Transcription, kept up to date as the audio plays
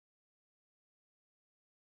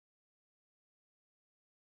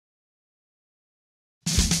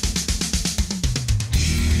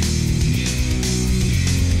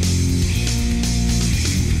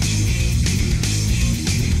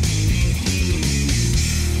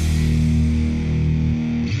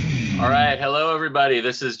All right, hello everybody.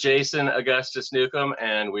 This is Jason Augustus Newcomb,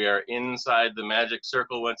 and we are inside the Magic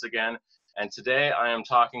Circle once again. And today I am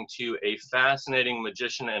talking to a fascinating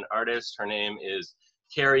magician and artist. Her name is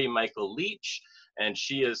Carrie Mikell Leitch, and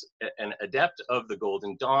she is an adept of the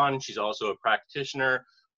Golden Dawn. She's also a practitioner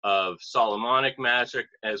of Solomonic magic,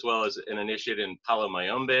 as well as an initiate in Palo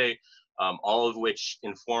Mayombe, all of which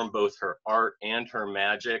inform both her art and her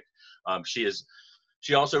magic.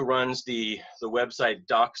 She also runs the website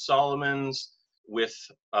Doc Solomon's with,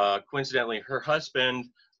 coincidentally, her husband,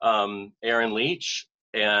 Aaron Leitch,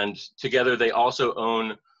 and together they also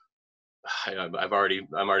own, I'm already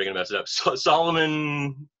gonna mess it up,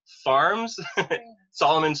 Solomon Farms,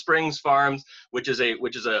 Solomon Springs Farms, which is a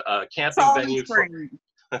camping venue for,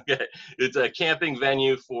 okay, it's a camping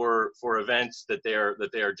venue for events that they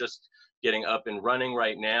are just getting up and running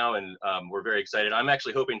right now, and we're very excited. I'm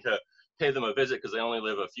actually hoping to pay them a visit because they only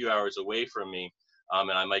live a few hours away from me,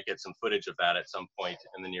 and I might get some footage of that at some point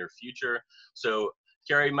in the near future. So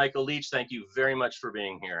Carrie Mikell Leitch, thank you very much for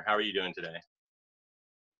being here. How are you doing today?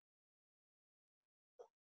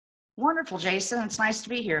 Wonderful, Jason. It's nice to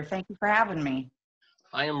be here. Thank you for having me.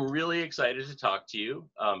 I am really excited to talk to you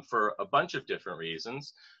for a bunch of different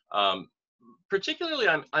reasons. Particularly,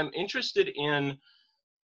 I'm interested in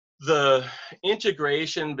the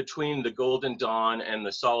integration between the Golden Dawn and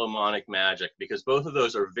the Solomonic magic, because both of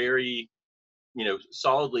those are very,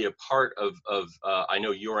 solidly a part of I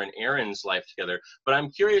know your and Aaron's life together. But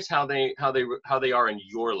I'm curious how they are in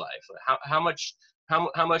your life. How much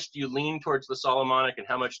do you lean towards the Solomonic, and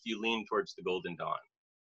how much do you lean towards the Golden Dawn?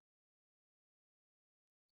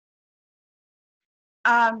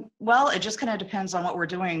 Well, it just kind of depends on what we're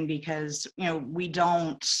doing, because we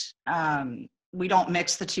don't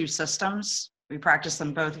mix the two systems. We practice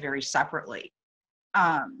them both very separately.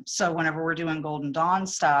 So whenever we're doing Golden Dawn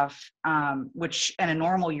stuff, which in a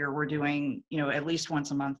normal year we're doing, at least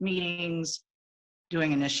once a month meetings,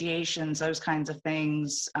 doing initiations, those kinds of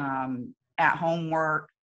things, at home work.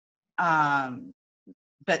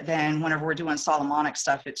 But then whenever we're doing Solomonic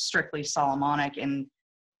stuff, it's strictly Solomonic, and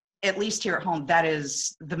at least here at home, that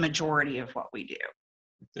is the majority of what we do.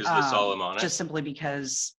 Is the Solomonic? Just simply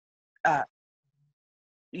because,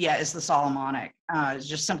 it's the Solomonic. It's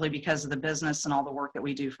just simply because of the business and all the work that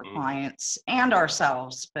we do for clients and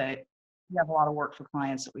ourselves, but we have a lot of work for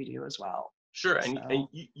clients that we do as well. Sure, and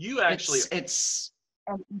you actually... It's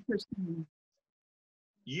interesting.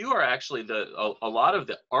 You are actually a lot of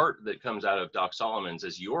the art that comes out of Doc Solomon's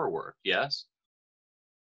is your work, yes?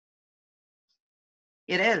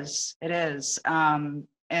 It is. And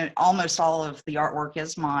almost all of the artwork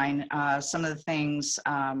is mine. Some of the things,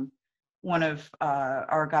 one of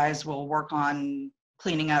our guys will work on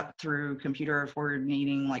cleaning up through computer if we're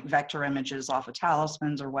needing like vector images off of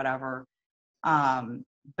talismans or whatever.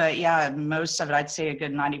 But yeah, most of it, I'd say a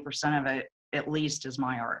good 90% of it at least, is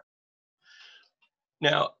my art.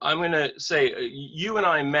 Now, I'm going to say you and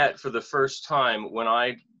I met for the first time when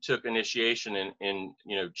I took initiation in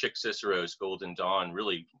Chick Cicero's Golden Dawn.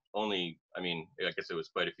 Really, only, I guess it was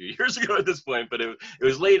quite a few years ago at this point, but it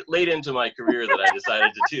was late into my career that I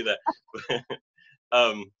decided to do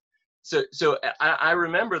that. So I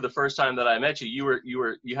remember the first time that I met you.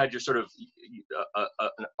 You had your sort of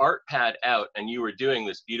an art pad out, and you were doing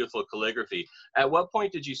this beautiful calligraphy. At what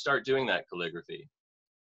point did you start doing that calligraphy?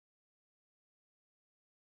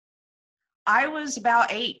 I was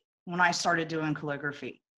about 8 when I started doing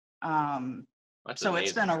calligraphy. So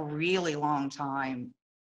it's been a really long time.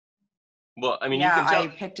 Well, I mean, yeah, you can tell. I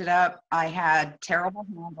picked it up. I had terrible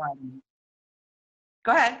handwriting.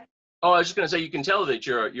 Go ahead. Oh, I was just going to say, you can tell that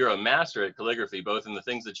you're a master at calligraphy, both in the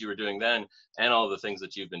things that you were doing then and all the things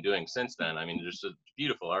that you've been doing since then. I mean, there's a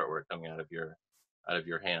beautiful artwork coming out of your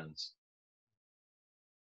hands.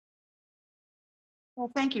 Well,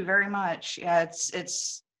 thank you very much. Yeah,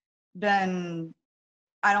 it's been,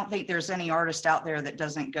 I don't think there's any artist out there that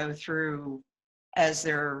doesn't go through, as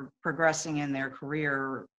they're progressing in their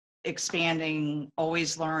career, expanding,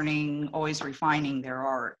 always learning, always refining their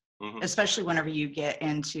art, especially whenever you get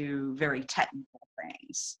into very technical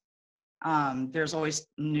things. There's always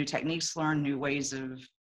new techniques to learn, new ways of,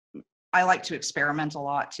 I like to experiment a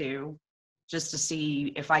lot too, just to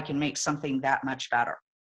see if I can make something that much better.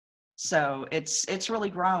 So it's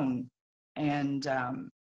really grown. And,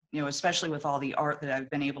 especially with all the art that I've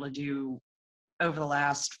been able to do over the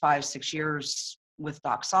last 5-6 years with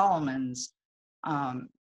Doc Solomon's,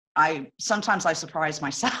 sometimes I surprise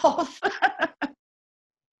myself.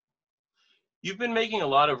 You've been making a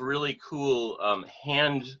lot of really cool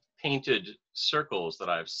hand-painted circles that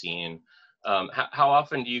I've seen. How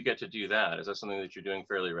often do you get to do that? Is that something that you're doing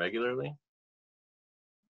fairly regularly?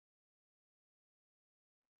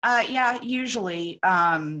 Yeah, usually,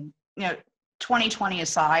 2020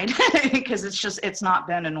 aside, because it's not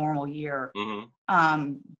been a normal year.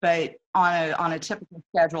 But on a typical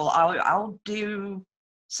schedule, I'll do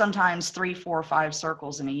sometimes 3, 4, 5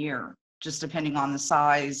 circles in a year, just depending on the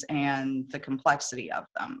size and the complexity of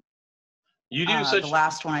them. You do The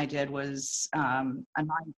last one I did was a 9.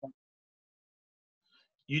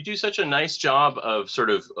 You do such a nice job of sort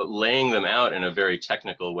of laying them out in a very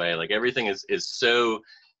technical way. Like everything is so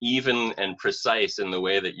even and precise in the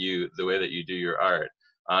way that you do your art.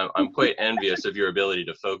 I'm quite envious of your ability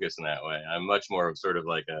to focus in that way. I'm much more of sort of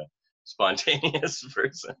like a spontaneous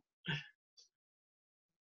person.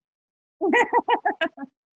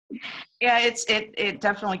 Yeah, it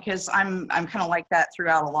definitely, because I'm kind of like that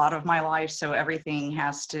throughout a lot of my life. So everything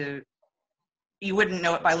has to, you wouldn't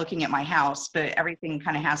know it by looking at my house, but everything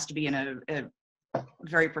kind of has to be in a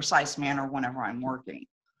very precise manner whenever I'm working.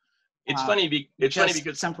 It's funny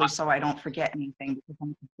because simply so I don't forget anything.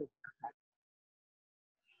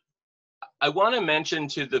 I want to mention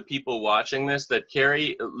to the people watching this that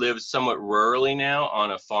Carrie lives somewhat rurally now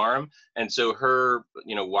on a farm, and so her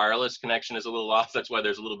wireless connection is a little off. That's why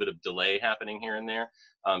there's a little bit of delay happening here and there.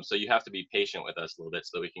 So you have to be patient with us a little bit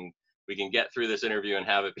so that we can get through this interview and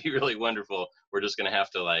have it be really wonderful. We're just going to have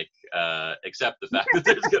to accept the fact that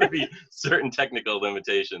there's going to be certain technical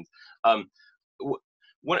limitations.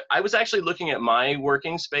 When I was actually looking at my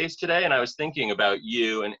working space today, and I was thinking about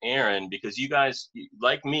you and Aaron, because you guys,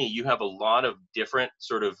 like me, you have a lot of different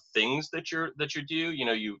sort of things that you do.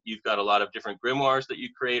 You've got a lot of different grimoires that you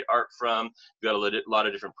create art from. You've got a lot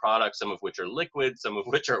of different products, some of which are liquid, some of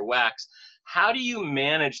which are wax. How do you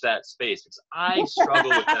manage that space? Because I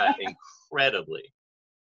struggle with that incredibly.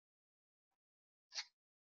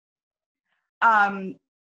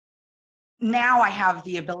 Now I have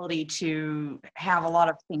the ability to have a lot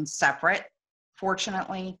of things separate,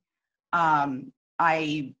 fortunately.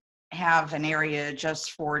 I have an area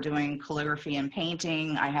just for doing calligraphy and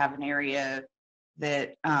painting. I have an area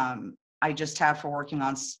that I just have for working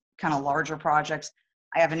on kind of larger projects.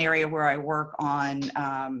 I have an area where I work on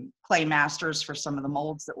clay masters for some of the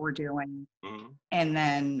molds that we're doing. And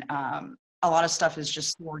then a lot of stuff is just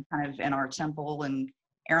stored kind of in our temple, and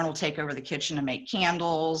Aaron will take over the kitchen to make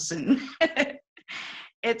candles. And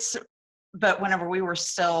but whenever we were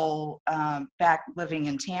still back living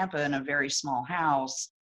in Tampa in a very small house,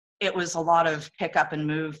 it was a lot of pick up and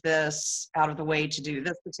move this out of the way to do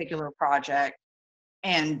this particular project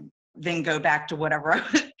and then go back to whatever,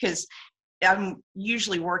 because I'm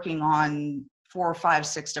usually working on 4, 5,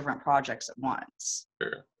 6 different projects at once.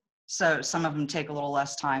 Sure. So some of them take a little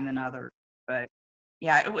less time than others, but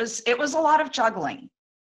yeah, it was a lot of juggling.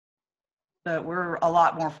 But we're a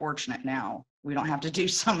lot more fortunate now. We don't have to do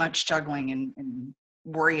so much juggling and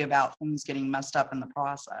worry about things getting messed up in the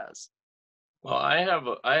process. Well, I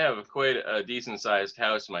have quite a decent sized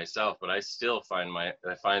house myself, but I still find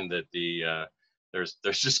that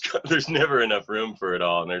there's never enough room for it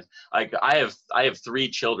all. And I have 3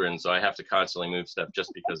 children, so I have to constantly move stuff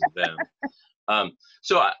just because of them.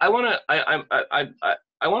 So I want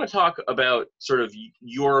to talk about sort of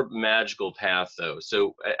your magical path, though.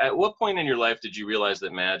 So at what point in your life did you realize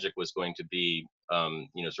that magic was going to be,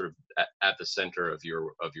 sort of at the center of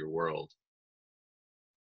your world?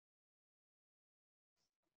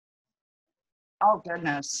 Oh,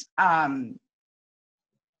 goodness.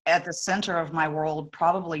 At the center of my world,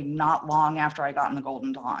 probably not long after I got in the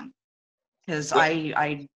Golden Dawn, because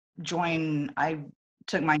I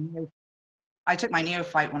took my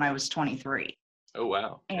neophyte when I was 23. Oh,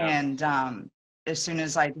 wow. And as soon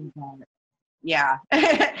as I did that, yeah.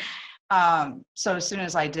 So as soon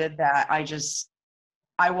as I did that,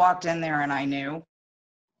 I walked in there and I knew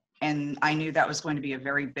that was going to be a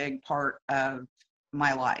very big part of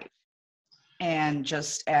my life. And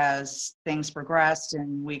just as things progressed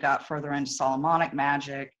and we got further into Solomonic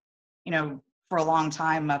magic, for a long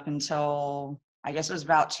time, up until I guess it was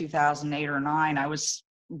about 2008 or 9, I was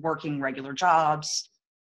working regular jobs,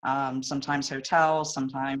 sometimes hotels,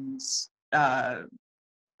 sometimes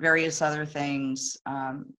various other things,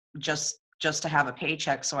 just to have a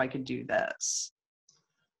paycheck so I could do this.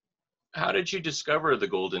 How did you discover the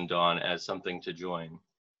Golden Dawn as something to join?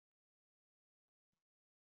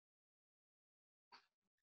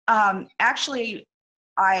 Actually,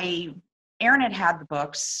 Aaron had the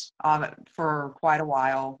books for quite a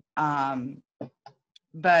while,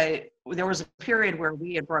 but there was a period where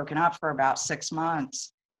we had broken up for about 6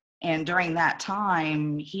 months. And during that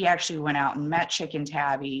time, he actually went out and met Chick and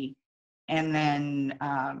Tabby. And then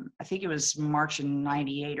I think it was March of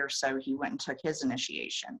 '98 or so, he went and took his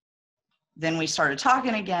initiation. Then we started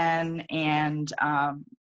talking again, and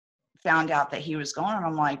found out that he was going, and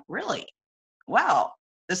I'm like, really? Wow,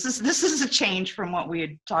 this is a change from what we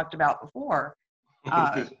had talked about before.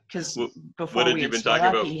 Because What before had we you had been split talking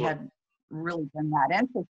up, about he before? had really been that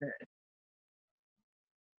interested.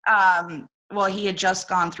 Well, he had just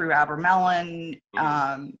gone through Abermelon.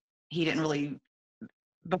 He didn't really,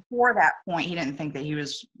 before that point, he didn't think that he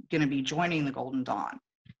was going to be joining the Golden Dawn.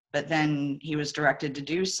 But then he was directed to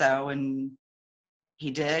do so, and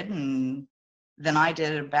he did. And then I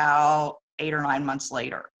did about 8 or 9 months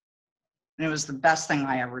later. And it was the best thing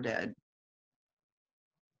I ever did.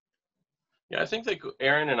 Yeah, I think that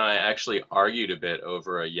Aaron and I actually argued a bit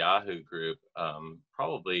over a Yahoo group,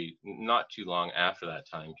 probably not too long after that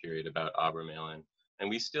time period, about Abermelon, and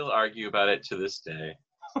we still argue about it to this day.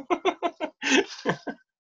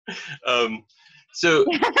 So,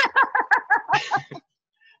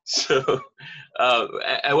 so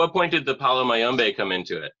at what point did the Palo Mayombe come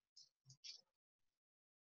into it?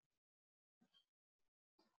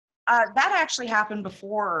 That actually happened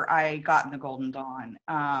before I got in the Golden Dawn.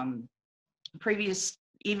 Previous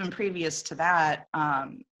to that,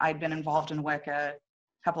 I'd been involved in Wicca, a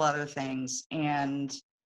couple other things, and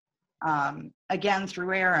again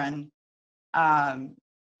through Aaron,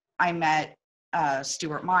 I met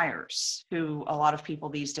Stuart Myers, who a lot of people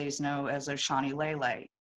these days know as Oshani Lele.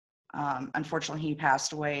 Unfortunately, he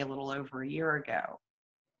passed away a little over a year ago.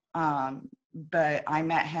 But I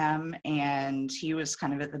met him, and he was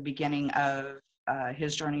kind of at the beginning of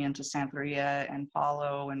his journey into Santeria and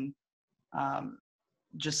Palo, and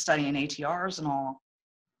just studying ATRs and all.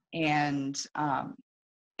 And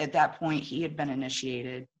at that point, he had been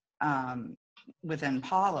initiated within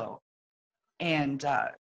Palo. And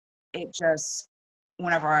it just,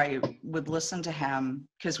 whenever I would listen to him,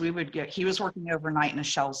 because he was working overnight in a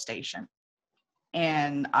shell station.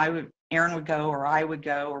 And Aaron would go, or I would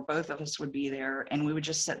go, or both of us would be there, and we would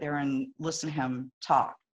just sit there and listen to him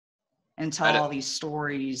talk and tell all these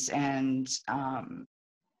stories and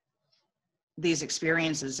these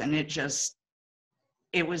experiences. And it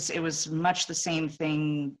was much the same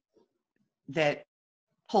thing that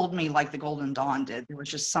pulled me like the Golden Dawn did. There was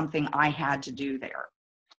just something I had to do there.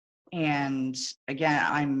 And again,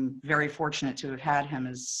 I'm very fortunate to have had him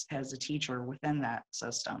as a teacher within that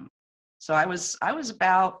system. So I was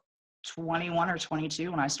about 21 or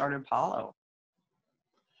 22 when I started Palo.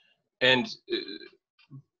 And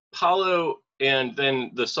Palo, and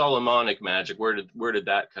then the Solomonic magic, where did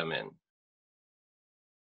that come in?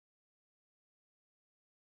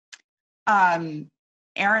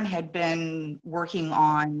 Aaron had been working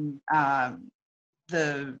on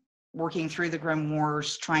working through the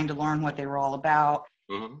grimoires, trying to learn what they were all about.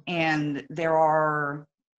 Mm-hmm. And there are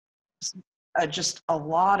just a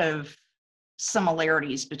lot of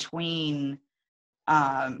similarities between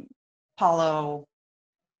Palo,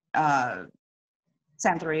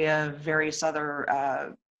 Santeria, various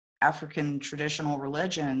other African traditional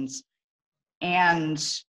religions, and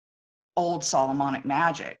old Solomonic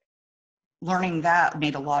magic. Learning that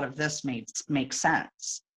made a lot of this make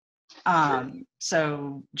sense. Sure.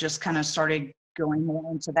 So just kind of started going more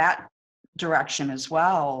into that direction as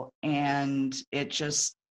well. And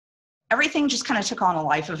everything just kind of took on a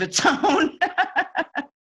life of its own.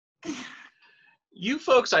 You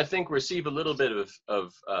folks, I think, receive a little bit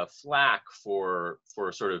of flack for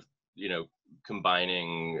sort of,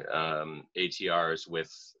 combining ATRs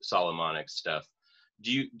with Solomonic stuff.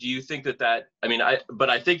 Do you think that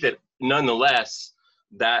I think that nonetheless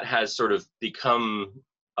that has sort of become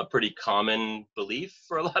a pretty common belief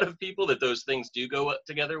for a lot of people, that those things do go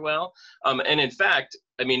together well. And in fact,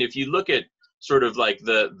 if you look at sort of like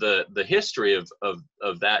the history of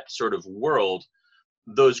that sort of world,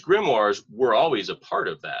 those grimoires were always a part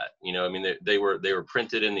of that. They were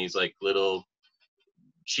printed in these like little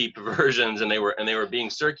cheap versions, and they were being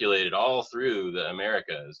circulated all through the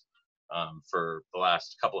Americas for the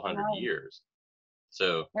last couple hundred years.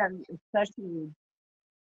 So especially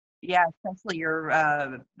your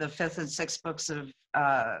the 5th and 6th books of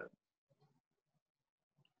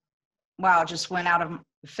just went out of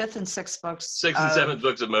 5th and 6th books. 6th and 7th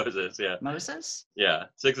books of Moses, yeah. Moses? Yeah,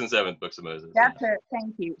 6th and 7th books of Moses. That's it.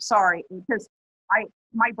 Thank you. Sorry, because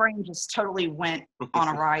my brain just totally went on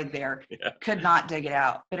a ride there. Yeah. Could not dig it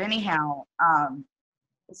out. But anyhow,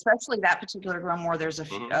 especially that particular grimoire, there's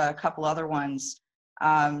a couple other ones.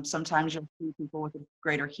 Sometimes you'll see people with a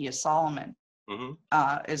greater key of Solomon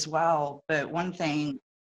as well. But one thing,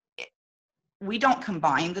 we don't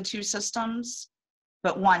combine the two systems,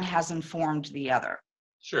 but one has informed the other.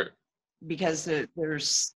 Sure. Because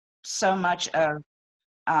there's so much of,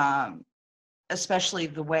 especially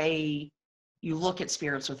the way you look at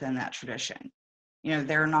spirits within that tradition.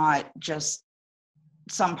 They're not just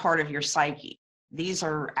some part of your psyche. These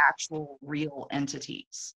are actual real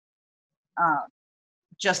entities.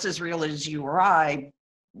 Just as real as you or I,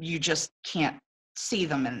 you just can't see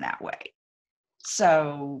them in that way.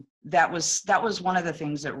 So that was one of the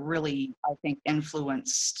things that really, I think,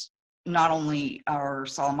 influenced not only our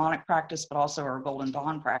Solomonic practice, but also our Golden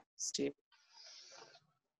Dawn practice too.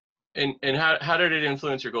 And how did it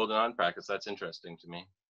influence your Golden Dawn practice? That's interesting to me.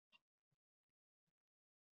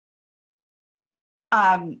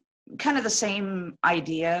 Kind of the same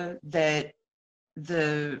idea that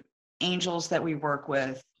the angels that we work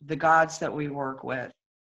with, the gods that we work with,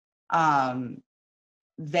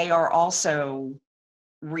 they are also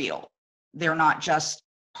real. They're not just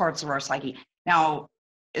parts of our psyche. Now,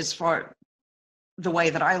 as far the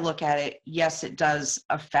way that I look at it, yes, it does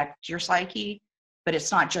affect your psyche, but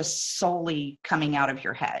it's not just solely coming out of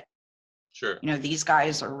your head. Sure. These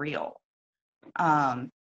guys are real. And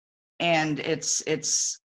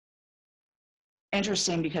it's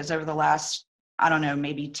interesting because over the last, I don't know,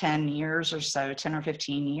 maybe 10 years or so, 10 or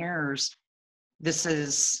 15 years, this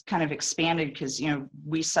is kind of expanded because,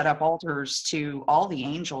 we set up altars to all the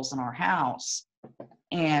angels in our house.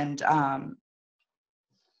 And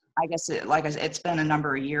I guess it's been a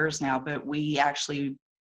number of years now, but we actually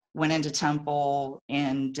went into temple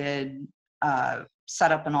and did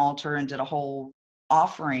set up an altar and did a whole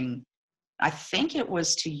offering. I think it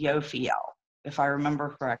was to Yophiel, if I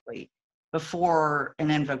remember correctly, before an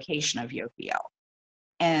invocation of Yophiel.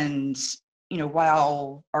 And,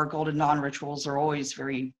 while our Golden Dawn rituals are always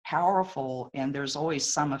very powerful and there's always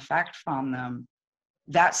some effect from them,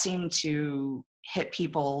 that seemed to hit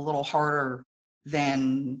people a little harder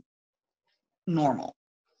than normal.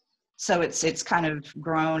 So it's kind of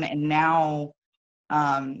grown, and now,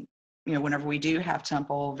 whenever we do have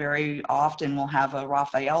temple, very often we'll have a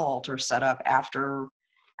Raphael altar set up after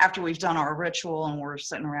we've done our ritual and we're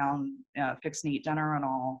sitting around fixing to eat dinner and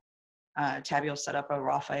all. Tabby will set up a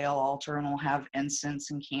Raphael altar and we'll have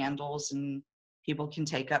incense and candles, and people can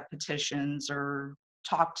take up petitions or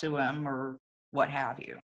talk to him or what have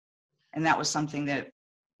you. And that was something that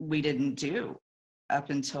we didn't do up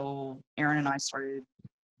until Aaron and I started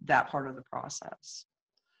that part of the process.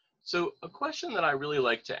 So a question that I really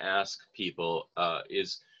like to ask people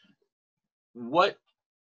is, what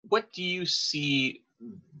do you see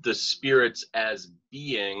the spirits as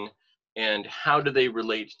being, and how do they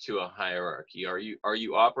relate to a hierarchy? Are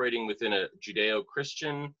you operating within a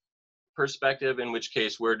Judeo-Christian perspective, in which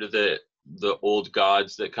case where do the old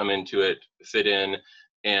gods that come into it fit in,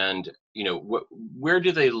 and where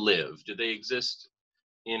do they live? Do they exist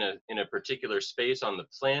in a particular space on the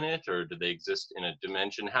planet, or do they exist in a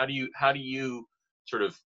dimension? How do you sort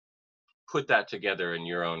of put that together in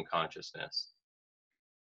your own consciousness?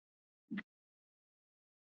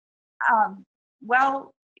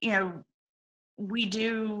 Well, we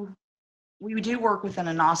do work within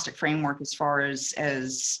a Gnostic framework as far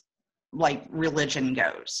as like religion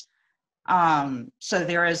goes. So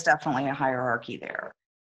there is definitely a hierarchy there.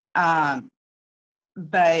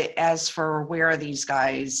 But as for where these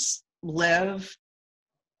guys live,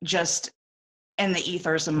 just in the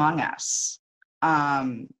ethers among us.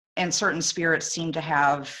 And certain spirits seem to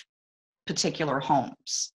have particular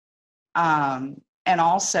homes. And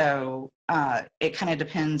also, it kind of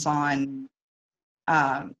depends on,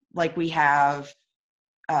 like we have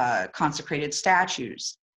consecrated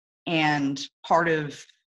statues, and part of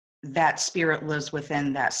that spirit lives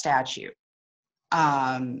within that statue.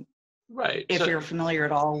 Right. If you're familiar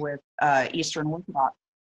at all with Eastern Orthodox.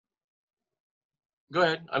 Go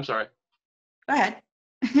ahead. I'm sorry. Go ahead.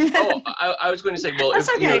 Oh, I was going to say, well, that's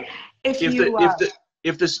okay.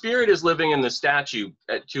 If the spirit is living in the statue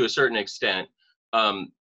to a certain extent, is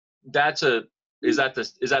that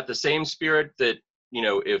the same spirit that,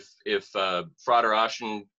 if Frater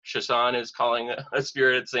Ashen Chassan is calling a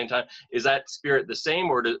spirit at the same time, is that spirit the same,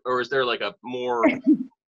 or is there like a more, a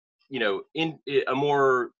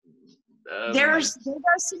more there does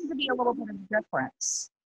seem to be a little bit of a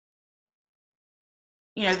difference.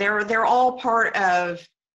 They're all part of.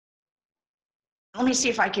 Let me see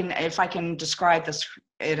if I can describe this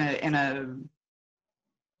in a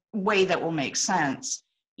way that will make sense.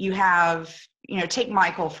 You have, take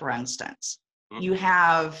Michael for instance. Mm-hmm. You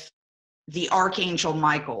have the Archangel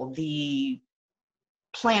Michael, the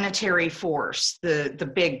planetary force, the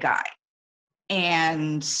big guy,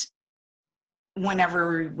 and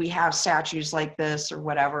whenever we have statues like this or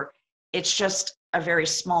whatever, it's just a very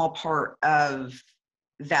small part of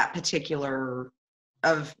that particular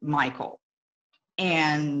of Michael.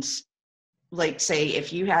 And like, say,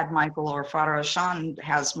 if you had Michael or Frater Ashan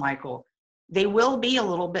has Michael, they will be a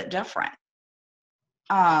little bit different.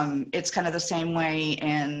 It's kind of the same way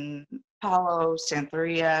in Apollo,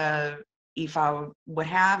 Santeria, Ifa, what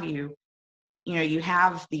have you. You know, you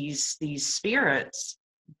have these spirits,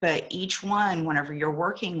 but each one, whenever you're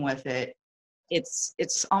working with it,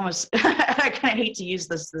 it's almost I kind of hate to use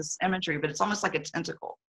this imagery, but it's almost like a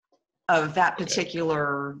tentacle of that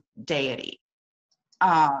particular deity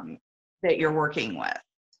that you're working with.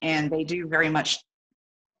 And they do very much,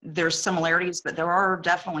 there's similarities, but there are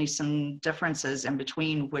definitely some differences in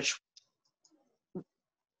between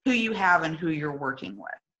who you have and who you're working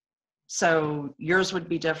with. So yours would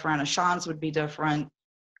be different, Ashan's would be different.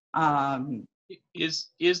 Is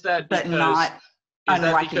that but because, not is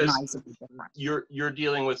that because unrecognizably different. you're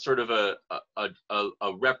dealing with sort of a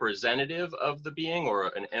representative of the being, or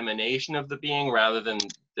an emanation of the being, rather than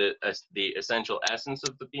the essential essence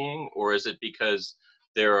of the being? Or is it because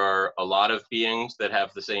there are a lot of beings that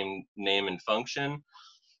have the same name and function?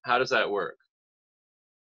 How does that work?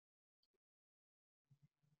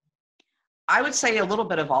 I would say a little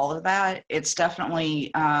bit of all of that. It's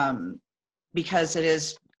definitely because it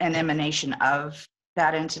is an emanation of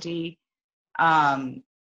that entity. But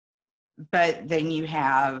then you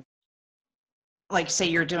have, like, say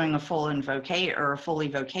you're doing a full invocate or a full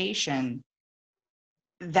evocation,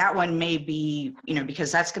 that one may be, you know,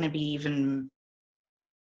 because that's going to be even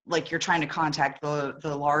like you're trying to contact the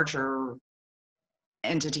larger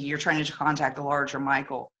entity, you're trying to contact the larger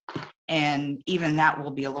Michael. And even that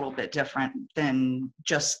will be a little bit different than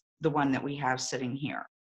just the one that we have sitting here.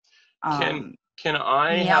 Can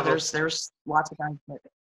I yeah, have there's lots of guys that,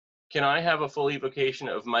 can I have a full evocation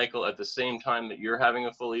of Michael at the same time that you're having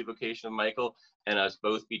a full evocation of Michael, and us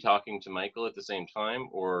both be talking to Michael at the same time?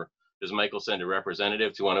 Or does Michael send a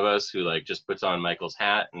representative to one of us who, like, just puts on Michael's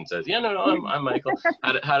hat and says, yeah, no, I'm Michael?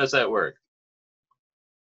 How does that work?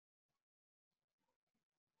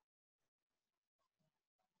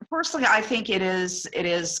 personally, I think it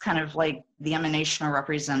is kind of like the emanation or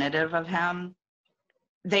representative of him.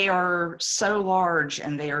 They are so large,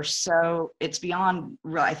 and they are so, it's beyond,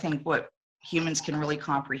 I think, what humans can really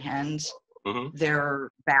comprehend, their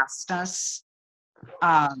vastness.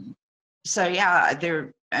 So yeah,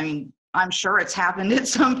 I mean, I'm sure it's happened at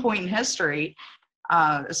some point in history,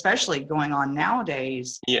 especially going on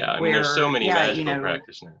nowadays. Yeah, I mean, there's so many magical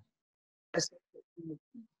practitioners.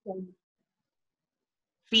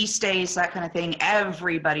 Feast days, that kind of thing,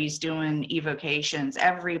 everybody's doing evocations,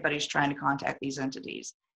 everybody's trying to contact these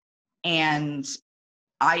entities. And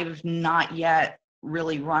I've not yet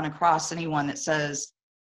really run across anyone that says,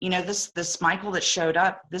 you know, this Michael that showed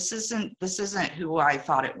up, this isn't who I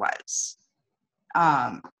thought it was.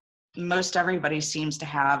 Most everybody seems to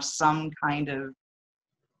have some kind of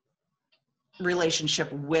relationship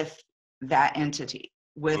with that entity,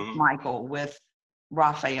 with Michael, with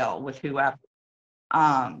Raphael, with whoever.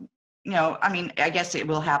 You know, I mean, I guess it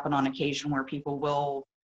will happen on occasion where people will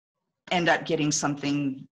end up getting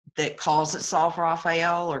something that calls itself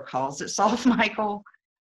Raphael or calls itself Michael.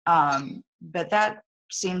 But that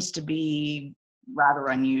seems to be rather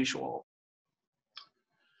unusual.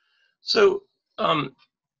 So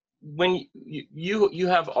when you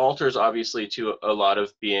have altars, obviously, to a lot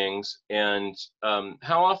of beings, and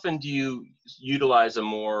how often do you utilize a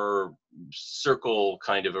more circle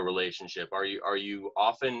kind of a relationship? Are you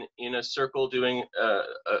often in a circle doing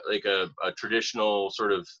like a traditional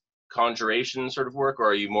sort of conjuration sort of work, or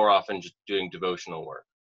are you more often just doing devotional work?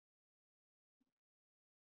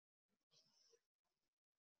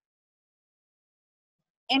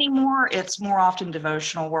 Anymore, it's more often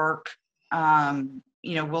devotional work.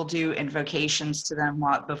 You know, we'll do invocations to them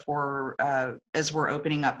before, as we're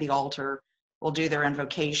opening up the altar. We'll do their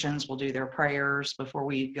invocations, we'll do their prayers before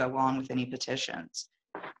we go on with any petitions.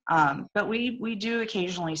 But we do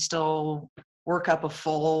occasionally still work up a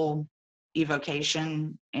full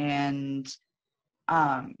evocation, and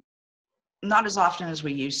not as often as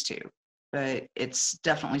we used to, but it's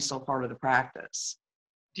definitely still part of the practice.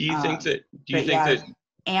 Do you think that? Do you think that?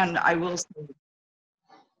 And I will say,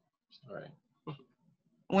 all right.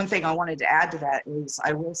 One thing I wanted to add to that is,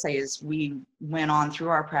 I will say, is we went on through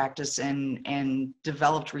our practice and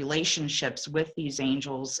developed relationships with these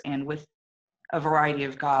angels and with a variety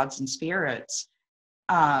of gods and spirits.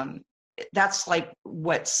 That's like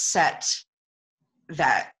what set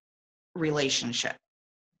that relationship,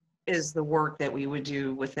 is the work that we would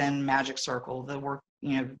do within Magic Circle, the work,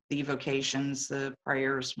 you know, the evocations, the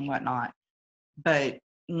prayers and whatnot. But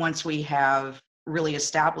once we have really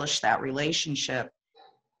established that relationship,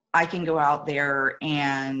 I can go out there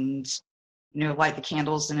and, you know, light the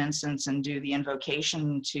candles and incense and do the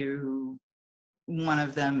invocation to one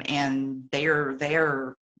of them, and they're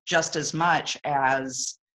there just as much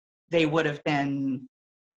as they would have been,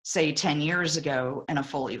 say, 10 years ago in a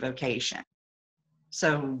full evocation.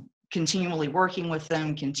 So continually working with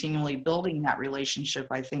them, continually building that relationship,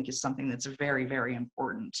 I think is something that's very, very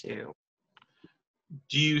important too.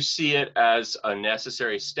 Do you see it as a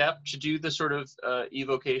necessary step to do the sort of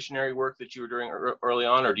evocationary work that you were doing early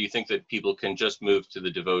on, or do you think that people can just move to the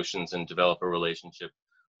devotions and develop a relationship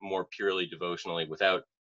more purely devotionally without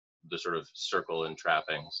the sort of circle and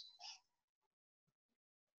trappings?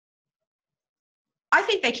 I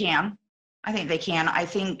think they can. I think they can. I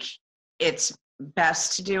think it's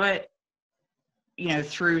best to do it, you know,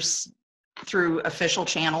 through official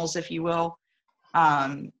channels, if you will.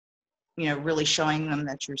 You know, really showing them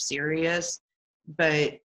that you're serious.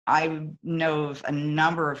 But I know of a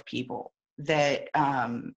number of people that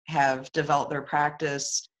have developed their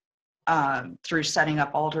practice through setting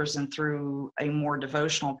up altars and through a more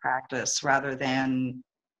devotional practice rather than,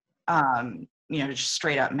 you know, just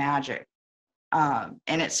straight up magic.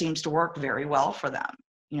 And it seems to work very well for them.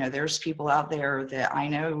 You know, there's people out there that I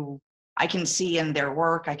know, I can see in their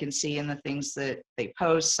work, I can see in the things that they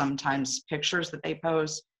post, sometimes pictures that they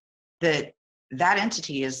post, that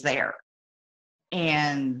entity is there,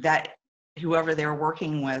 and that whoever they're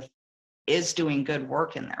working with is doing good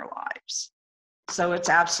work in their lives. So it's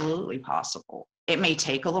absolutely possible. It may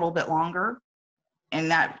take a little bit longer, and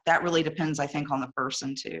that really depends, I think, on the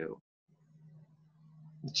person too.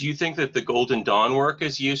 Do you think that the Golden Dawn work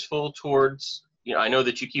is useful towards, you know, I know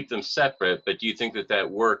that you keep them separate, but do you think that that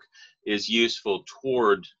work is useful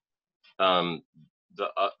toward the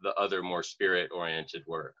other more spirit-oriented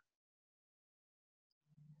work?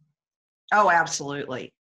 Oh,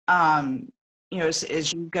 absolutely. You know,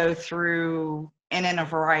 as you go through, and in a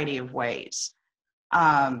variety of ways.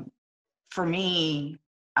 For me,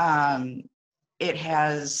 it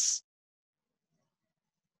has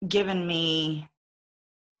given me,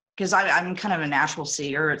 because I'm kind of a natural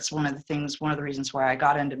seer. It's one of the reasons why I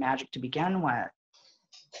got into magic to begin with.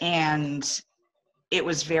 And it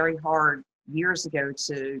was very hard years ago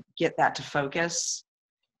to get that to focus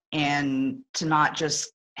and to not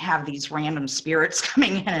just have these random spirits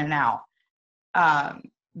coming in and out.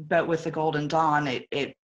 But with the Golden Dawn,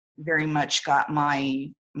 it very much got my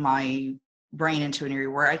brain into an area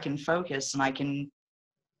where I can focus and I can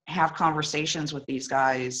have conversations with these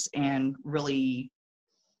guys and really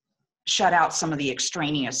shut out some of the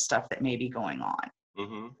extraneous stuff that may be going on.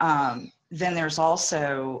 Mm-hmm. Then there's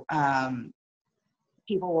also,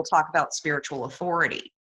 people will talk about spiritual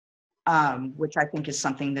authority, which I think is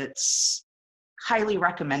something that's highly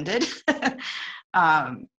recommended,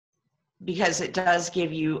 because it does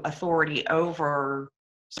give you authority over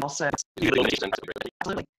also,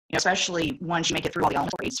 especially once you make it through all the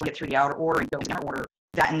elements, you get through the outer order and go into the inner order,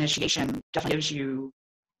 that initiation definitely gives you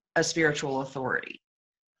a spiritual authority.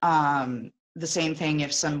 The same thing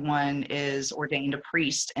if someone is ordained a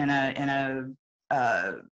priest in a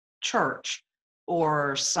church,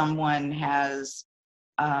 or someone has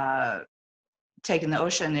taken the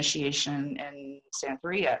Osha initiation in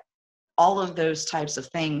Santeria. All of those types of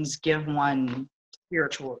things give one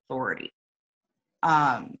spiritual authority.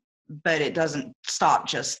 But it doesn't stop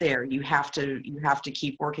just there. You have to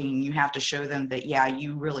keep working, and you have to show them that, yeah,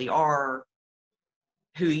 you really are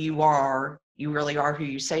who you are. You really are who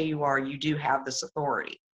you say you are. You do have this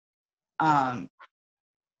authority.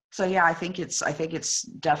 So yeah, I think it's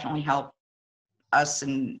definitely helped us,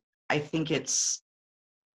 and I think it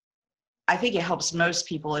helps most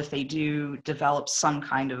people if they do develop some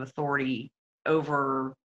kind of authority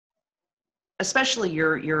over, especially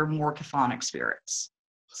your more chthonic spirits.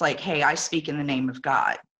 It's like, hey, I speak in the name of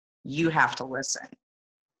God. You have to listen.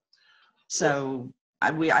 So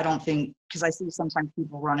I don't think, because I see sometimes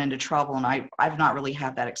people run into trouble, and I've not really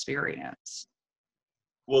had that experience.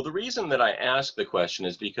 Well, the reason that I ask the question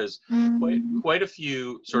is because quite a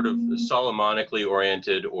few sort of Solomonically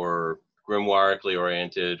oriented or grimoirically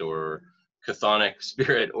oriented or chthonic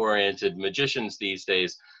spirit oriented magicians these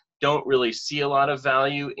days don't really see a lot of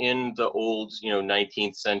value in the old,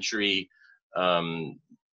 19th century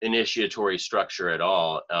initiatory structure at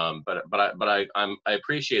all. But I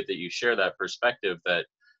appreciate that you share that perspective, that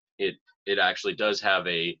it actually does have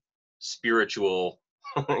a spiritual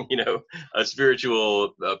a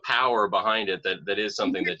spiritual power behind it that is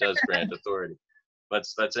something that does grant authority.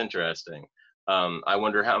 That's interesting. I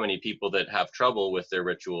wonder how many people that have trouble with their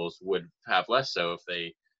rituals would have less so if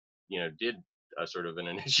they, did a sort of an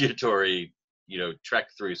initiatory, trek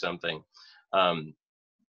through something.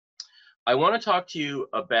 I want to talk to you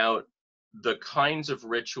about the kinds of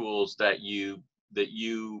rituals that you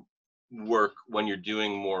work when you're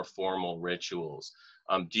doing more formal rituals?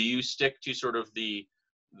 Do you stick to sort of the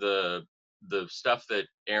stuff that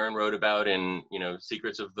Aaron wrote about in, you know,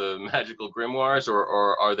 Secrets of the Magical Grimoires,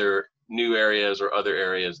 or are there new areas or other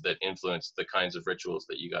areas that influence the kinds of rituals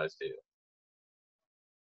that you guys do?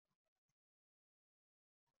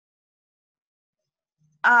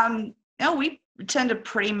 No, we tend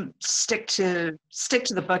to stick to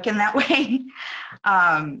the book in that way.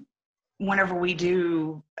 Whenever we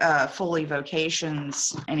do full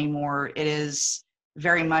evocations anymore, it is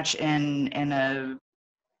very much in a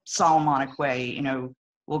Solomonic way. You know,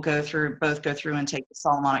 we'll both go through and take the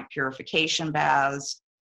Solomonic purification baths.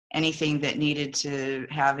 Anything that needed to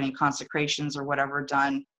have any consecrations or whatever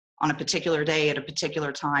done on a particular day at a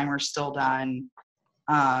particular time are still done.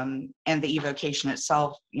 And the evocation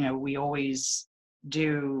itself, you know, we always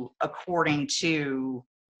do according to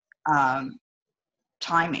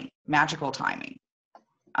timing, magical timing.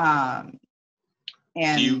 And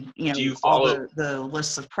do you know, you follow all the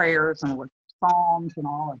lists of prayers and psalms and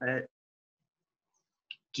all of it.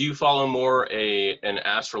 Do you follow more an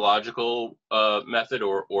astrological method,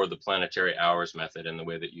 or the planetary hours method in the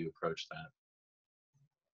way that you approach that?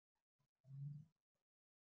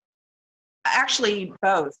 Actually,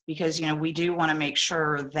 both, because, you know, we do want to make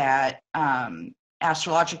sure that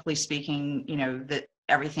astrologically speaking, you know, that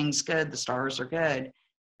everything's good, the stars are good,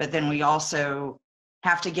 but then we also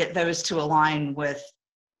have to get those to align with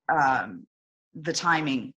the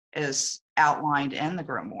timing as outlined in the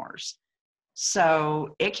grimoires.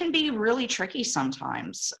 So it can be really tricky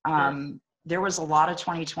sometimes. There was a lot of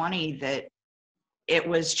 2020 that it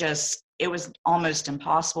was almost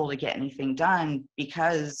impossible to get anything done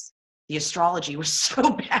because the astrology was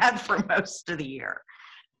so bad for most of the year.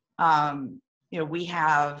 You know, we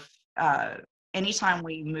have, anytime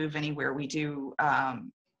we move anywhere, we do,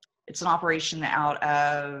 it's an operation out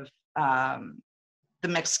of the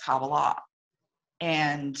mixed Kabbalah.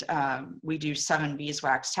 And we do 7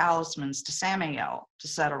 beeswax talismans to Samael to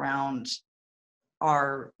set around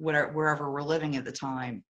wherever we're living at the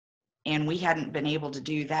time. And we hadn't been able to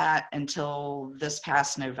do that until this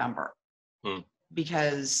past November,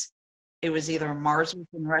 because it was either Mars was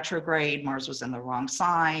in retrograde, Mars was in the wrong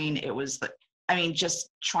sign. It was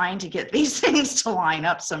just trying to get these things to line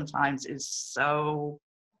up sometimes is so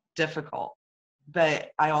difficult.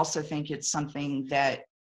 But I also think it's something that,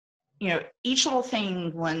 you know, each little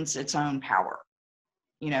thing lends its own power.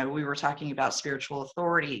 You know, we were talking about spiritual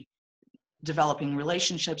authority, developing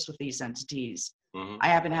relationships with these entities. I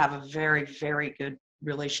happen to have a very, very good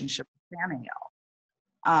relationship with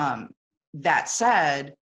Samael. That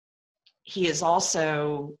said, he is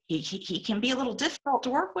also, he can be a little difficult to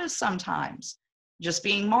work with sometimes, just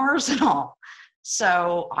being Mars and all.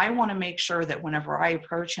 So I want to make sure that whenever I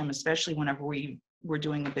approach him, especially whenever we're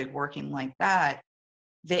doing a big working like that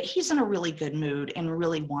he's in a really good mood and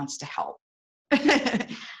really wants to help.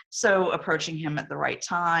 So approaching him at the right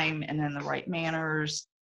time and in the right manners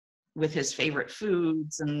with his favorite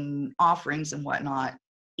foods and offerings and whatnot,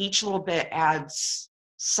 each little bit adds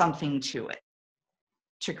something to it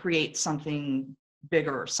to create something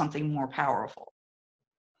bigger, something more powerful.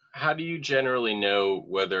 How do you generally know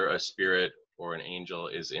whether a spirit or an angel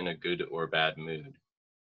is in a good or bad mood?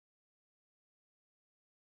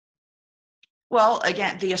 Well,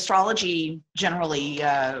 again, the astrology generally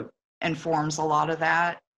informs a lot of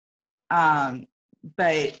that.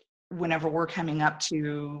 But whenever we're coming up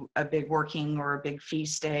to a big working or a big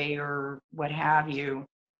feast day or what have you,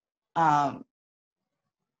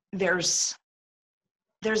 there's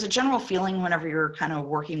a general feeling whenever you're kind of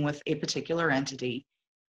working with a particular entity.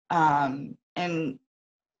 And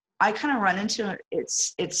I kind of run into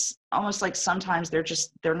it's almost like sometimes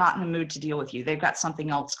they're not in the mood to deal with you. They've got something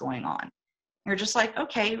else going on. You're just like,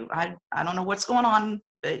 okay, I don't know what's going on,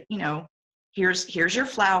 but, you know, here's your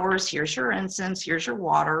flowers, here's your incense, here's your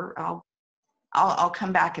water. I'll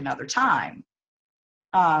come back another time.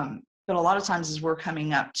 But a lot of times as we're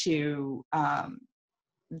coming up to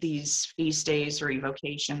these feast days or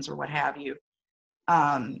evocations or what have you,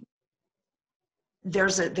 there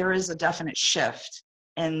is a definite shift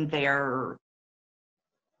in the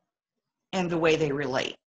way they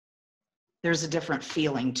relate. There's a different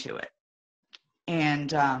feeling to it.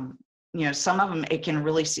 And, you know, some of them, it can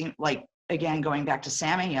really seem like, again, going back to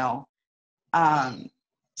Samael,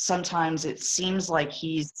 sometimes it seems like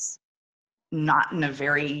he's not in a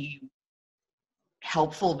very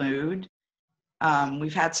helpful mood.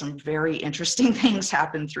 We've had some very interesting things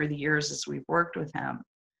happen through the years as we've worked with him.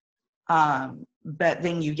 But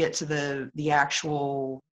then you get to the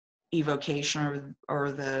actual evocation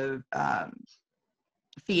or the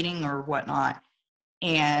feeding or whatnot,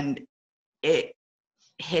 and it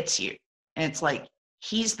hits you. And it's like,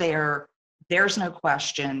 he's there, there's no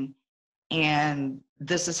question, and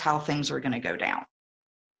this is how things are going to go down.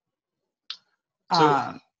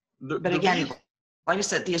 So but again, like I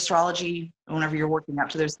said, the astrology, whenever you're working up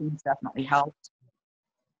to those things, definitely helps.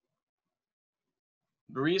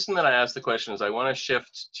 The reason that I asked the question is I want to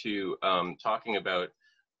shift to talking about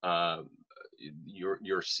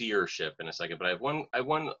your seership in a second, but I have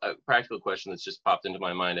one practical question that's just popped into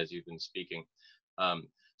my mind as you've been speaking.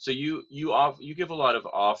 So you give a lot of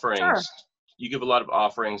offerings. Sure. You give a lot of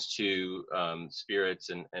offerings to spirits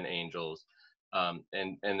and angels,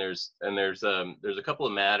 and there's a couple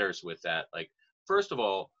of matters with that. Like, first of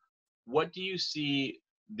all, what do you see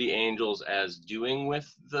the angels as doing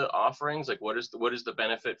with the offerings? Like, what is the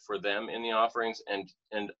benefit for them in the offerings?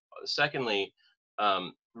 And secondly,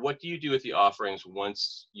 what do you do with the offerings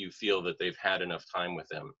once you feel that they've had enough time with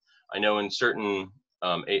them? I know in certain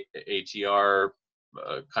ATR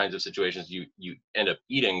kinds of situations, you end up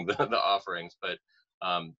eating the offerings, but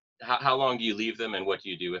how long do you leave them, and what do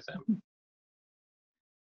you do with them?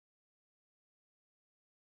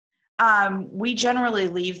 We generally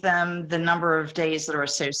leave them the number of days that are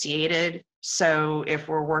associated. So if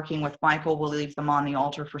we're working with Michael, we'll leave them on the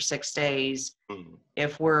altar for 6 days. Mm-hmm.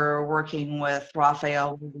 If we're working with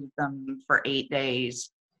Raphael, we'll leave them for 8 days.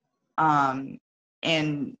 And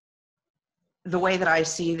the way that I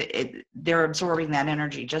see it, they're absorbing that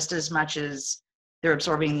energy just as much as they're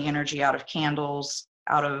absorbing the energy out of candles,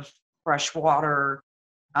 out of fresh water.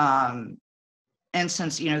 And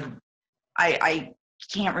since, I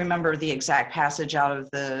can't remember the exact passage out of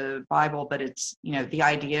the Bible, but it's, the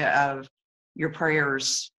idea of your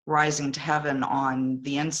prayers rising to heaven on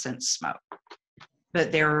the incense smoke.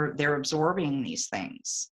 But they're absorbing these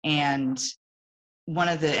things. And one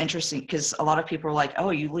of the interesting, because a lot of people are like, oh,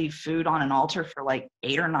 you leave food on an altar for like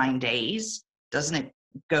 8 or 9 days, doesn't it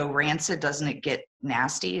go rancid? Doesn't it get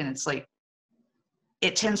nasty? And it's like,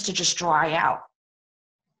 it tends to just dry out.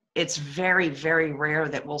 It's very, very rare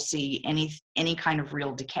that we'll see any kind of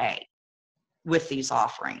real decay with these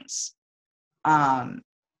offerings.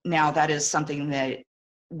 Now, that is something that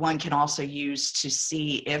one can also use to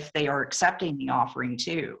see if they are accepting the offering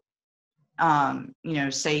too.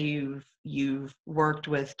 Say you've worked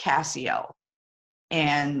with Cassiel,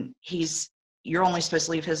 and you're only supposed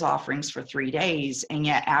to leave his offerings for 3 days, and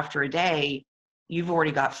yet after a day, you've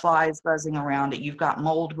already got flies buzzing around it, you've got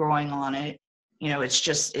mold growing on it.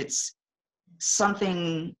 It's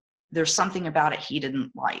something, there's something about it he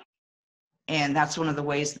didn't like. And that's one of the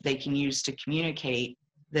ways that they can use to communicate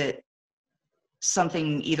that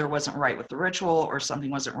something either wasn't right with the ritual or something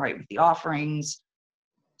wasn't right with the offerings,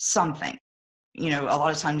 something. A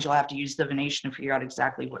lot of times you'll have to use divination to figure out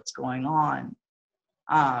exactly what's going on.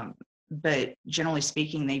 But generally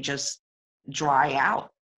speaking, they just dry out.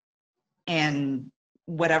 And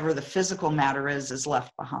whatever the physical matter is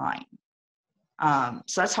left behind.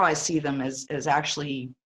 So that's how I see them, as actually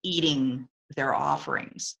eating their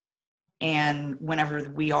offerings. And whenever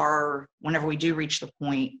we do reach the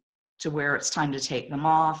point to where it's time to take them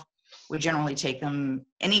off, we generally take them,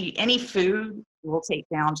 any food we'll take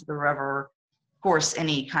down to the river. Of course,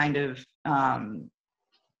 any kind of,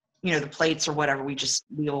 the plates or whatever,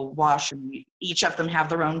 we'll wash them. Each of them have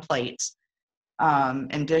their own plates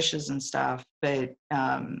and dishes and stuff. But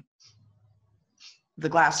the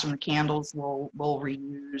glass from the candles we'll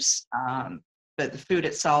reuse. But the food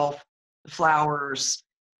itself, the flowers,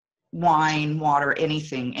 wine, water,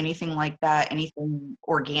 anything like that, anything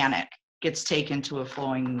organic gets taken to a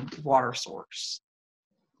flowing water source.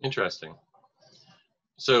 Interesting.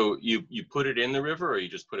 So you put it in the river, or you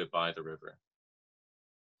just put it by the river?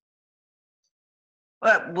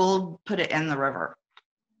 But we'll put it in the river.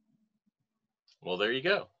 Well, there you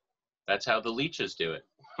go. That's how the leeches do it.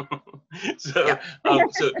 So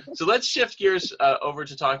let's shift gears over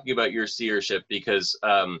to talking about your seership, because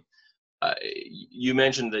you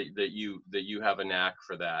mentioned that you have a knack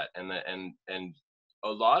for that, and a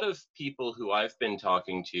lot of people who I've been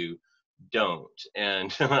talking to don't,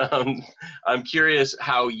 and I'm curious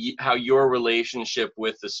how your relationship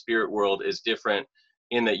with the spirit world is different,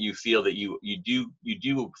 in that you feel that you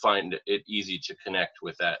do find it easy to connect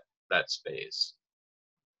with that space.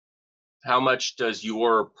 How much does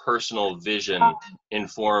your personal vision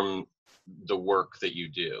inform the work that you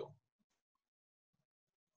do?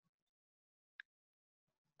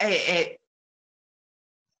 I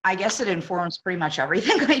guess it informs pretty much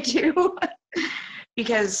everything I do.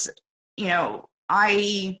 Because,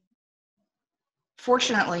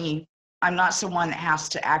 fortunately, I'm not someone that has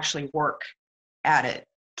to actually work at it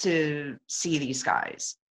to see these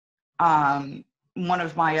guys. one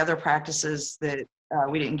of my other practices that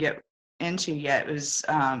we didn't get into yet was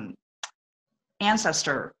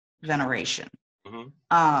ancestor veneration,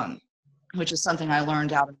 which is something I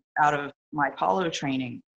learned out of my Apollo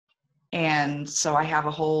training. And so I have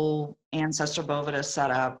a whole ancestor boveda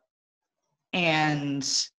set up, and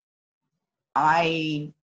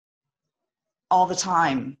I all the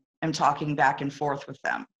time am talking back and forth with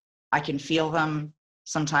them. I can feel them.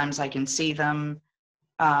 Sometimes I can see them.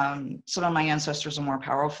 Some of my ancestors are more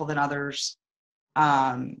powerful than others.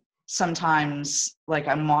 Sometimes, like,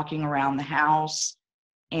 I'm walking around the house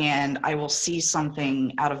and I will see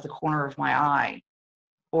something out of the corner of my eye,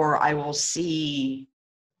 or I will see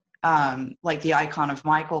like the icon of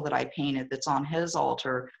Michael that I painted that's on his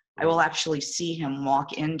altar. I will actually see him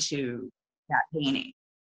walk into that painting.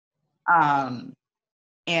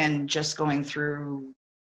 And just going through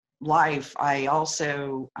life, I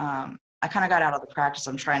also, I kind of got out of the practice.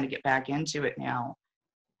 I'm trying to get back into it now.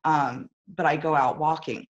 But I go out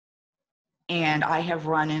walking, and I have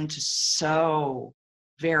run into so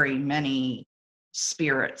very many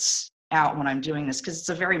spirits out when I'm doing this, because it's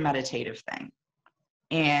a very meditative thing.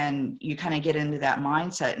 And you kind of get into that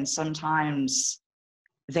mindset, and sometimes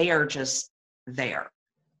they are just there.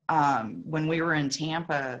 When we were in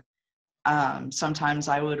Tampa, sometimes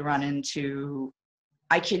I would run into,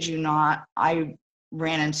 I kid you not, I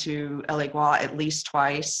ran into Elegua at least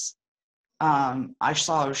twice. I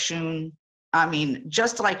saw Oshun. I mean,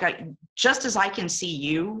 just as I can see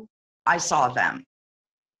you, I saw them.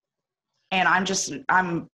 And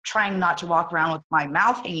I'm trying not to walk around with my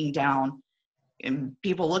mouth hanging down and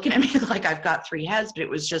people looking at me like I've got 3 heads, but it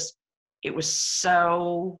was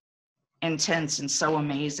so intense and so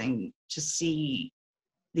amazing to see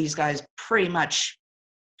these guys pretty much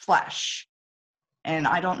flesh. And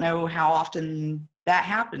I don't know how often that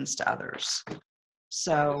happens to others.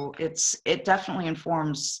 So it definitely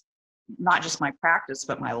informs not just my practice,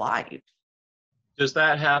 but my life. Does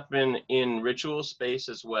that happen in ritual space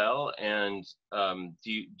as well? And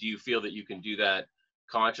do you feel that you can do that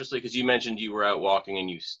consciously? Because you mentioned you were out walking and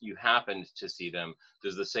you happened to see them.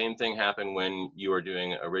 Does the same thing happen when you are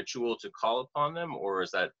doing a ritual to call upon them, or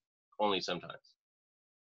is that only sometimes?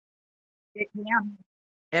 It can.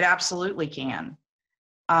 It absolutely can.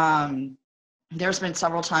 There's been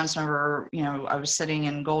several times whenever, I was sitting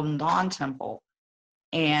in Golden Dawn Temple,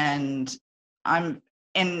 and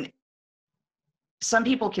some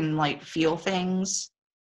people can like feel things,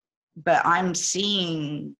 but I'm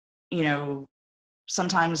seeing,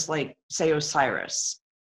 sometimes, like, say Osiris,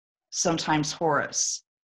 sometimes Horus.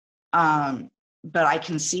 But I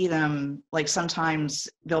can see them, like, sometimes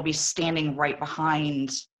they'll be standing right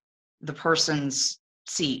behind the person's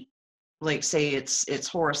seat. Like, say it's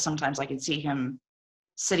Horus, sometimes I can see him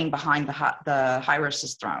sitting behind the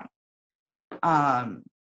Iris's throne.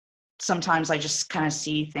 Sometimes I just kind of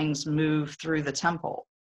see things move through the temple.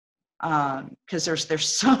 Because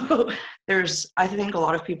I think a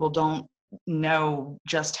lot of people don't know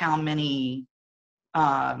just how many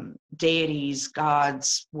deities,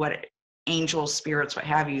 gods, what angels, spirits, what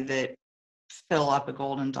have you, that fill up a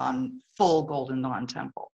full Golden Dawn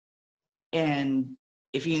temple. And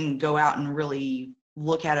if you can go out and really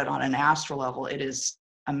look at it on an astral level, it is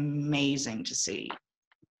amazing to see.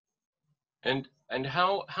 And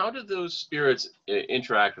how do those spirits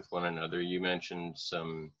interact with one another? You mentioned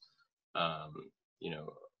some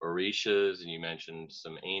Orishas, and you mentioned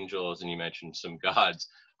some angels, and you mentioned some gods.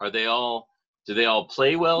 Do they all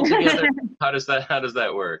play well together? How does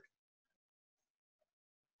that work?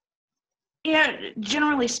 Yeah,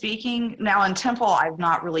 generally speaking, now in temple, I've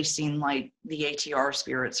not really seen like the ATR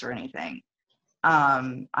spirits or anything.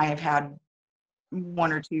 I have had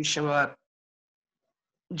 1 or 2 show up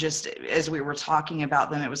just as we were talking about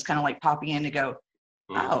them. It was kind of like popping in to go,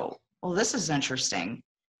 oh, well, this is interesting,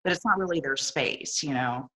 but it's not really their space,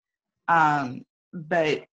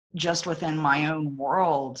 But just within my own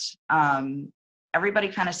world, everybody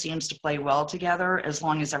kind of seems to play well together as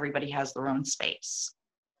long as everybody has their own space.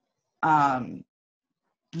 Almost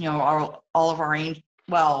all of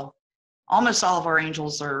our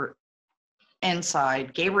angels are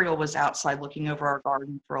inside. Gabriel was outside looking over our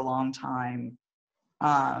garden for a long time.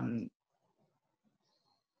 I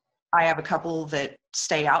have a couple that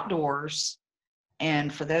stay outdoors,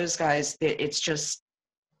 and for those guys, it's just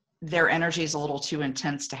their energy is a little too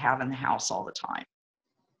intense to have in the house all the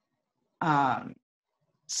time.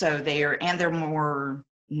 So they're more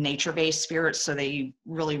nature-based spirits, so they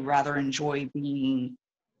really rather enjoy being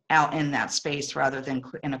out in that space rather than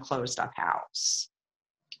in a closed-up house.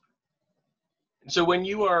 So when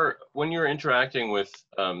you're interacting with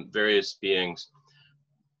various beings,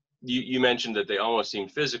 you mentioned that they almost seem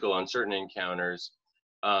physical on certain encounters.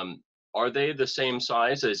 Are they the same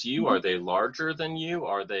size as you? Are they larger than you?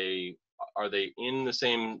 Are they in the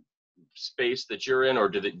same space that you're in, or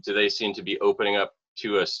do they seem to be opening up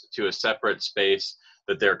to a separate space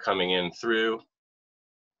that they're coming in through?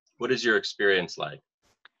 What is your experience like?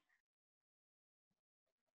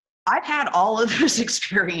 I've had all of those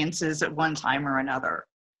experiences at one time or another.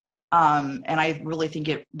 And I really think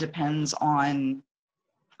it depends on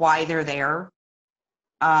why they're there.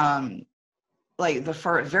 Like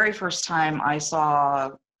the very first time I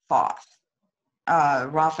saw Thoth,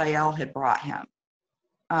 Raphael had brought him.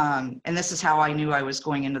 And this is how I knew I was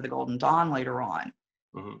going into the Golden Dawn later on.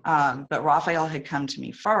 Mm-hmm. But Raphael had come to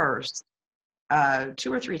me first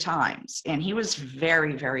 2 or 3 times, and he was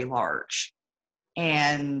very, very large.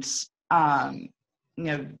 And, you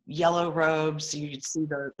know, yellow robes, you'd see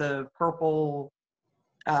the purple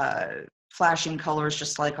flashing colors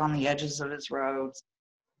just like on the edges of his robes.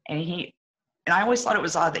 And I always thought it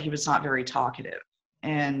was odd that he was not very talkative.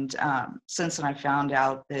 And since then I found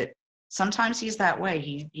out that sometimes he's that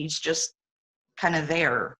way. He's just kind of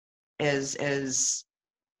there as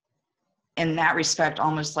in that respect,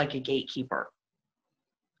 almost like a gatekeeper,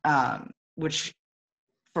 which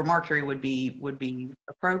for Mercury would be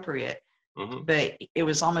appropriate. Mm-hmm. But it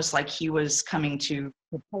was almost like he was coming to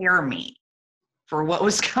prepare me for what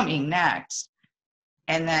was coming next.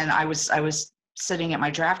 And then I was sitting at my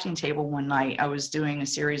drafting table one night. I was doing a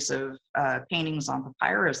series of paintings on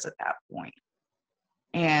papyrus at that point,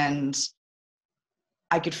 and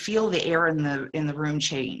I could feel the air in the room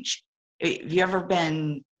change. Have you ever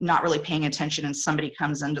been not really paying attention and somebody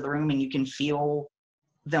comes into the room and you can feel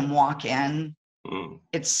them walk in? Mm.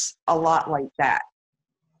 It's a lot like that.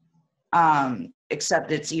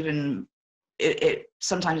 Except it's even, it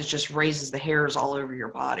sometimes just raises the hairs all over your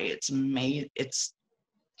body. It's amazing.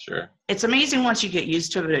 Sure. It's amazing once you get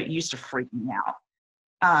used to it. It used to freak me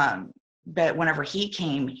out. But whenever he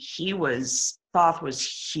came, Thoth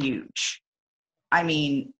was huge. I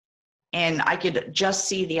mean, and I could just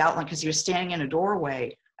see the outline because he was standing in a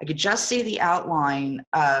doorway. I could just see the outline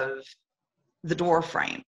of the door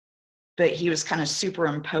frame, but he was kind of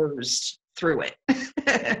superimposed through it.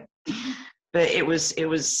 But it was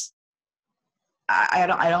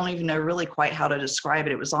I don't even know really quite how to describe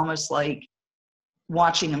it. It was almost like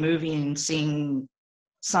watching a movie and seeing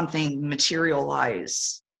something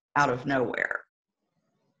materialize out of nowhere.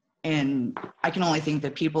 And I can only think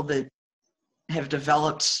that people that have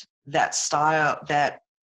developed that style, that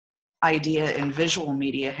idea in visual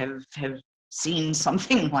media have seen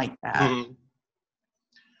something like that. Mm-hmm.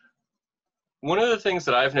 One of the things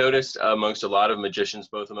that I've noticed amongst a lot of magicians,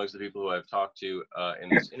 both amongst the people who I've talked to in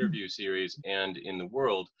this interview series and in the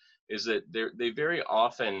world, is that they very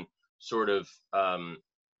often sort of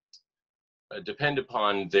depend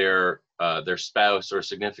upon their spouse or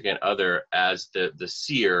significant other as the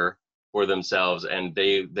seer for themselves, and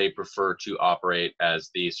they prefer to operate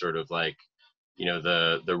as the sort of like, you know,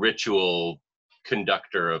 the ritual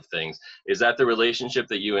conductor of things. Is that the relationship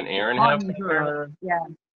that you and Aaron have? Yeah.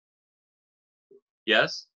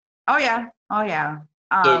 Yes? Oh yeah. Oh yeah.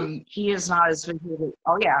 He is not as visual.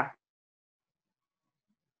 Oh yeah.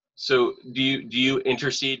 So do you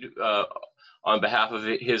intercede on behalf of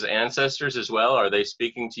his ancestors as well? Are they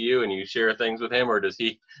speaking to you and you share things with him, or does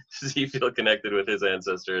he feel connected with his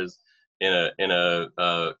ancestors in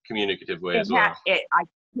a communicative way as well? I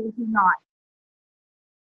kid you not.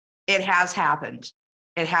 It has happened.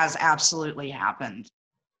 It has absolutely happened.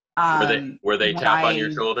 Where they tap on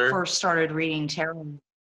your shoulder? First started reading tarot.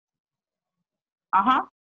 Uh-huh.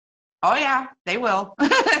 Oh yeah, they will.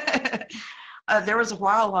 There was a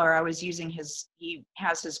while where I was using he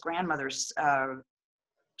has his grandmother's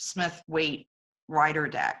Smith Waite Rider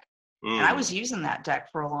deck. And I was using that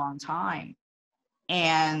deck for a long time.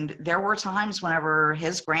 And there were times whenever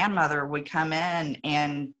his grandmother would come in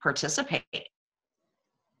and participate.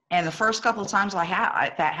 And the first couple of times that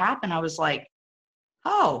happened, I was like,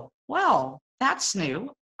 oh, well, that's new.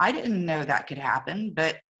 I didn't know that could happen,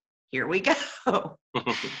 but here we go.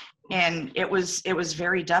 And it was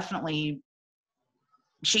very definitely,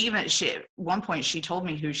 at one point she told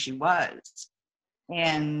me who she was.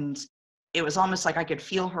 And it was almost like I could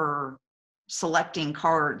feel her selecting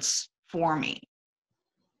cards for me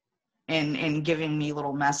and giving me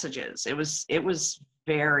little messages. It was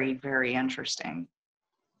very, very interesting.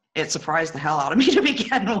 It surprised the hell out of me to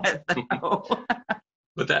begin with, though.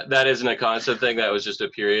 But that isn't a constant thing. That was just a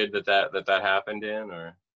period that happened in,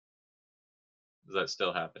 or does that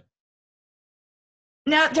still happen?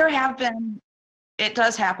 No, it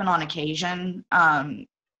does happen on occasion.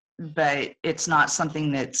 but it's not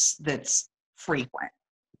something that's frequent.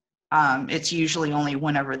 It's usually only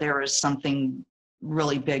whenever there is something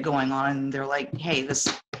really big going on, and they're like, "Hey, this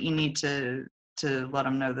you need to let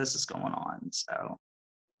them know this is going on." So,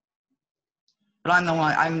 but I'm the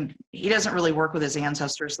one. He doesn't really work with his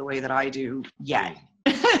ancestors the way that I do yet.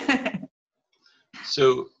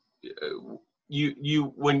 So,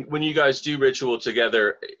 when you guys do ritual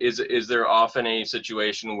together, is there often a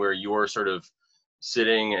situation where you're sort of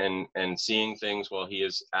sitting and seeing things while he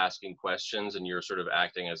is asking questions, and you're sort of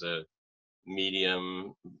acting as a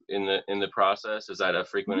medium in the process? Is that a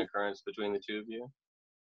frequent occurrence between the two of you?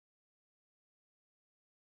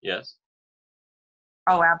 Yes.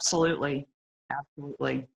 Oh, absolutely,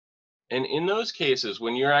 absolutely. And in those cases,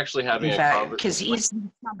 when you're actually having In fact, because he's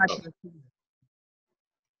not much of a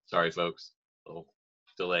sorry, folks, little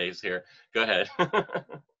delays here. Go ahead.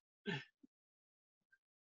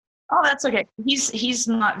 Oh, that's okay. He's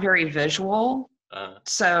not very visual, Uh,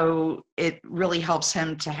 so it really helps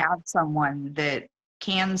him to have someone that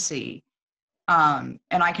can see. And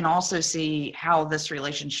I can also see how this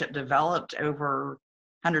relationship developed over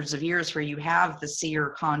hundreds of years, where you have the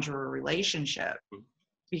seer-conjurer relationship.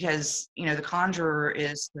 Because, the conjurer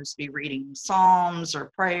is supposed to be reading psalms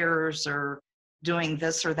or prayers or doing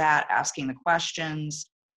this or that, asking the questions.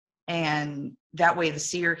 And that way the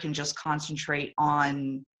seer can just concentrate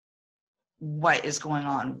on what is going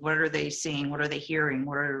on. What are they seeing? What are they hearing?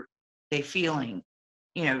 What are they feeling?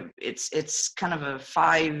 It's kind of a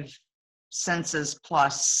 5 senses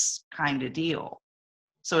plus kind of deal.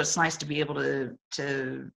 So it's nice to be able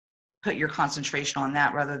to put your concentration on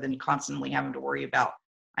that, rather than constantly having to worry about,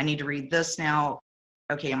 I need to read this now.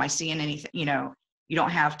 Okay, am I seeing anything? You don't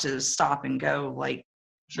have to stop and go, like,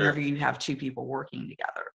 sure. whenever you have 2 people working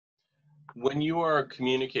together. When you are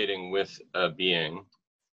communicating with a being,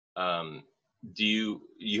 do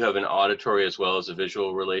you have an auditory as well as a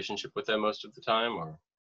visual relationship with them most of the time, or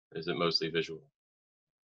is it mostly visual?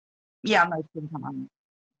 Yeah, most of the time.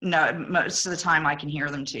 No, most of the time I can hear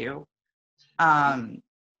them too. I've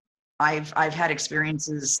had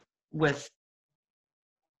experiences with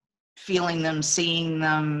feeling them, seeing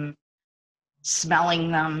them,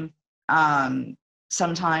 smelling them.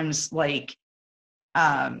 Sometimes, like,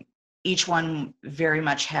 each one very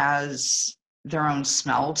much has their own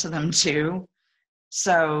smell to them too.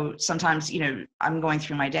 So sometimes, I'm going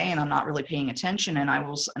through my day and I'm not really paying attention, and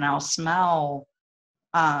I'll smell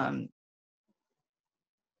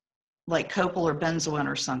like copal or benzoin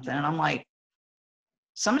or something, and I'm like,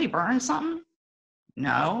 somebody burning something?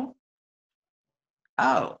 No.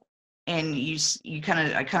 Oh. And I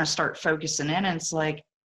kind of start focusing in, and it's like,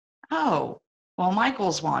 oh, well,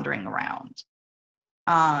 Michael's wandering around.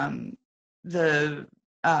 The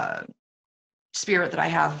spirit that I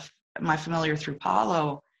have, my familiar through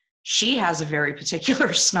Palo, she has a very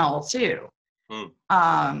particular smell too.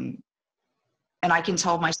 And I can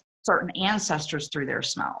tell my certain ancestors through their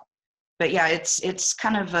smell. But yeah, it's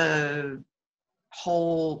kind of a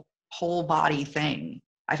whole body thing.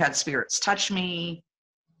 I've had spirits touch me,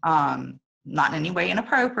 not in any way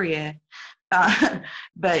inappropriate,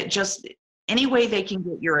 but just any way they can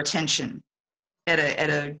get your attention at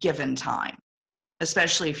a given time,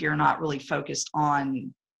 especially if you're not really focused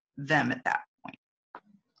on them at that point.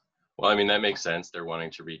 Well, I mean, that makes sense. They're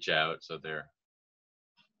wanting to reach out, so they're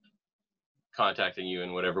contacting you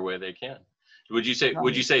in whatever way they can. Would you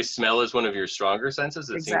say smell is one of your stronger senses?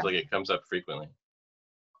 It seems like it comes up frequently.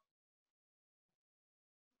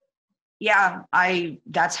 Yeah,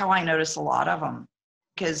 that's how I notice a lot of them,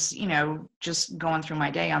 because, just going through my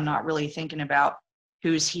day, I'm not really thinking about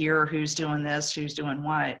who's here, who's doing this, who's doing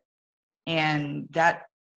what. And that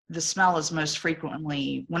the smell is most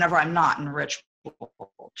frequently whenever I'm not in ritual,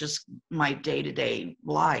 just my day-to-day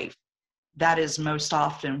life. That is most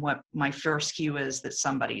often what my first cue is, that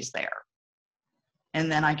somebody's there. And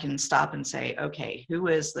then I can stop and say, okay, who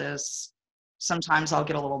is this? Sometimes I'll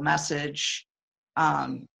get a little message,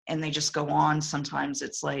 and they just go on. Sometimes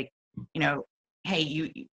it's like,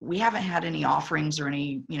 hey, we haven't had any offerings or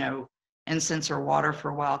any, incense or water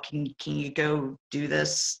for a while. Can you go do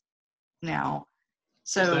this now?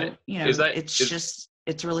 So,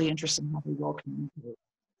 it's really interesting how they will communicate.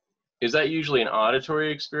 Is that usually an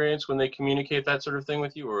auditory experience when they communicate that sort of thing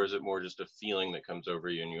with you, or is it more just a feeling that comes over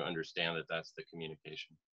you and you understand that that's the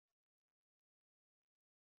communication?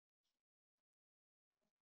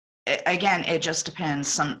 Again, it just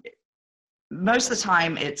depends. Most of the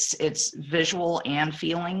time it's visual and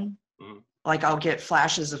feeling. Mm-hmm. Like, I'll get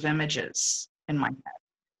flashes of images in my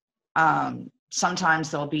head. Sometimes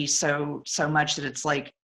there'll be so much that it's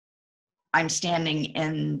like I'm standing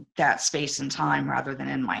in that space and time rather than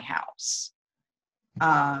in my house.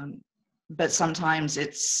 But sometimes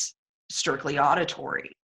it's strictly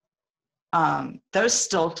auditory. Those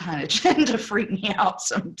still kind of tend to freak me out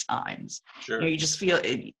sometimes. Sure. You know, you just feel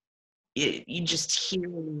it, you just hear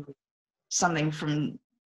something from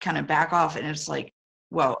kind of back off, and it's like,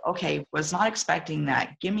 well, okay, was not expecting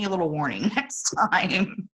that. Give me a little warning next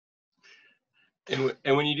time.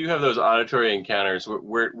 And when you do have those auditory encounters,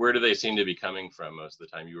 where do they seem to be coming from most of the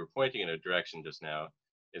time? You were pointing in a direction just now.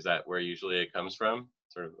 Is that where usually it comes from?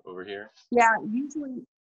 Sort of over here? Yeah, usually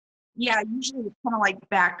it's kind of like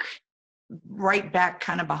right back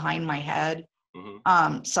kind of behind my head.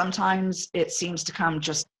 Mm-hmm. Sometimes it seems to come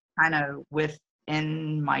just kind of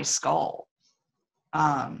within my skull.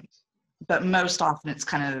 But most often it's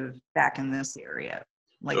kind of back in this area,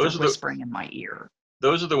 like they're whispering in my ear.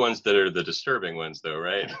 Those are the ones that are the disturbing ones, though,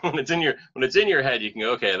 right? When it's in your head, you can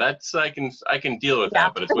go, okay, that's I can deal with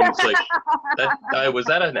that. But it's when it's like, was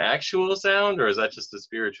that an actual sound, or is that just a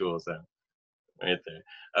spiritual sound? Right there.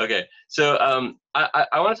 Okay, so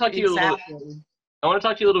I want to talk to you a little. I want to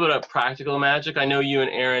talk to you a little bit about practical magic. I know you and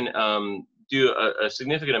Aaron do a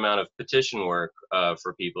significant amount of petition work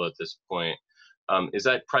for people at this point. Is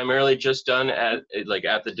that primarily just done at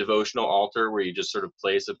the devotional altar, where you just sort of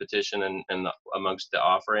place a petition and amongst the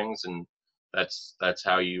offerings, and that's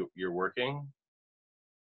how you're working?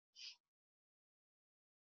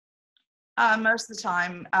 Most of the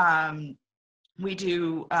time, we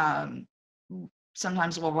do.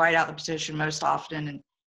 Sometimes we'll write out the petition. Most often, and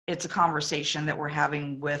it's a conversation that we're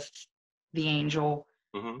having with the angel,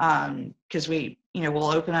 because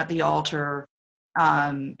we'll open up the altar.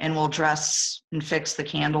 And we'll dress and fix the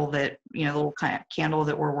candle that, the little kind of candle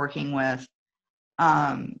that we're working with.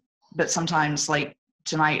 But sometimes, like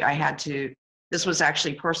tonight, this was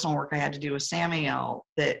actually personal work I had to do with Samuel,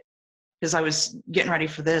 because I was getting ready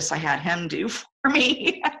for this, I had him do for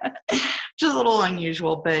me, which is a little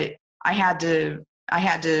unusual, but I had to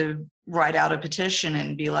write out a petition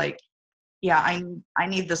and be like, yeah, I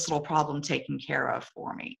need this little problem taken care of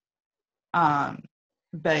for me.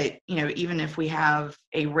 But, even if we have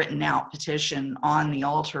a written out petition on the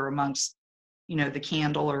altar amongst, the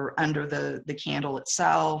candle or under the candle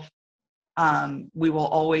itself, we will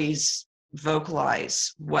always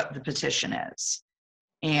vocalize what the petition is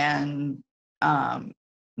and,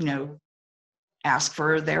 ask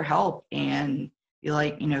for their help and be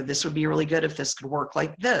like, this would be really good if this could work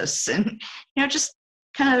like this. And, just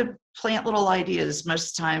kind of plant little ideas. Most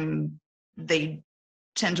of the time they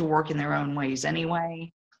tend to work in their own ways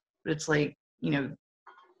anyway, but it's like,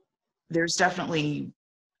 there's definitely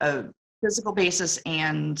a physical basis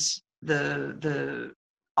and the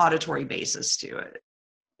auditory basis to it.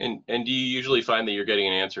 And do you usually find that you're getting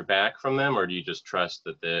an answer back from them, or do you just trust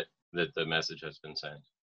that the message has been sent?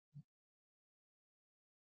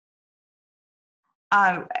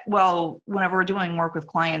 Well, whenever we're doing work with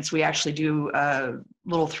clients, we actually do a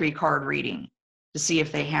little 3-card reading to see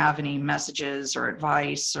if they have any messages or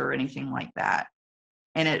advice or anything like that.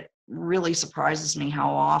 And it really surprises me how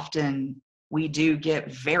often we do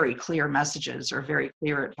get very clear messages or very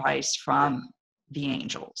clear advice from the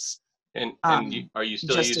angels. And are you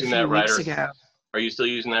still using that Rider? Are you still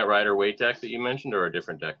using that Rider Waite deck that you mentioned, or a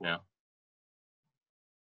different deck now?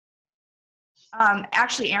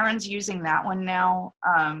 Actually, Aaron's using that one now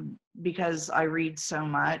because I read so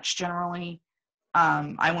much generally.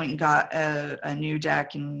 I went and got a new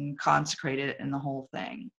deck and consecrated it in the whole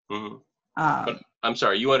thing. Mm-hmm. I'm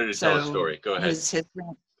sorry, you wanted to tell a story. Go ahead.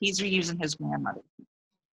 He's reusing his grandmother.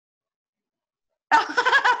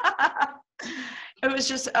 It was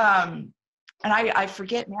just, and I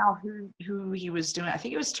forget now who he was doing. I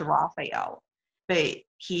think it was to Raphael, but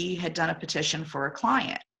he had done a petition for a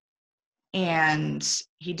client. And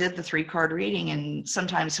he did the 3-card reading, and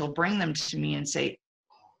sometimes he'll bring them to me and say,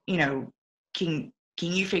 can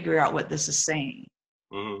you figure out what this is saying?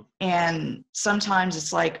 Mm-hmm. And sometimes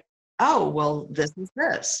it's like, oh, well, this is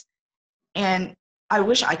this. And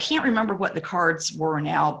I can't remember what the cards were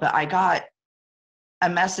now, but I got a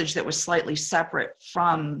message that was slightly separate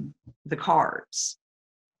from the cards.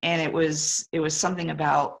 And it was something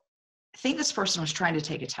about, I think this person was trying to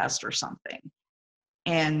take a test or something.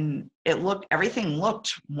 And everything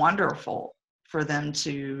looked wonderful for them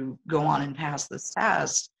to go on and pass this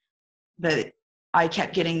test. But I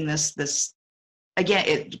kept getting this again,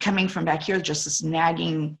 it coming from back here, just this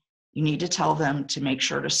nagging, you need to tell them to make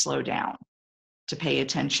sure to slow down, to pay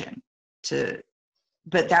attention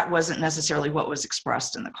but that wasn't necessarily what was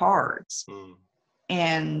expressed in the cards. Mm.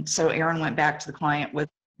 And so Aaron went back to the client with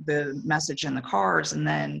the message in the cards, and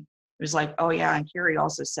then was like, oh yeah, and Carrie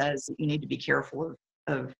also says that you need to be careful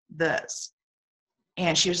of this.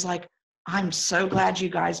 And she was like, I'm so glad you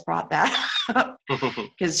guys brought that up,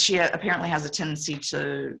 because she apparently has a tendency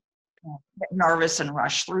to get nervous and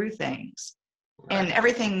rush through things. Right. And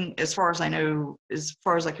everything, as far as I know, as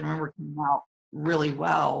far as I can remember, came out really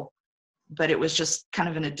well. But it was just kind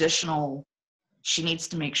of an additional, she needs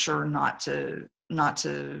to make sure not to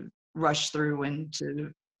rush through and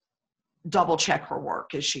to double check her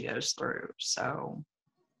work as she goes through. So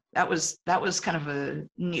that was kind of a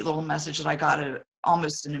neat little message that I got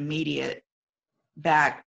almost an immediate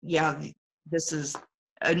back. Yeah, this is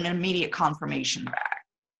an immediate confirmation back.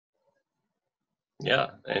 Yeah,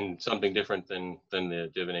 and something different than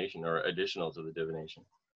the divination, or additional to the divination.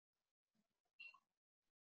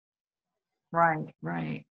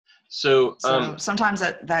 Right. So sometimes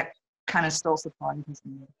that kind of still surprises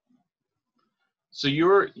me. So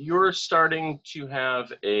you're starting to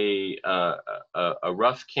have a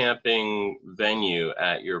rough camping venue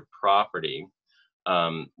at your property.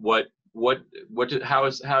 How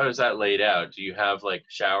is that laid out? Do you have like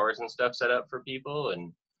showers and stuff set up for people,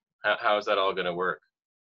 and how is that all going to work?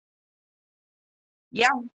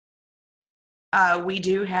 Yeah, we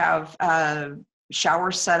do have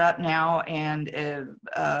showers set up now, and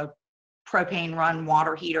a propane run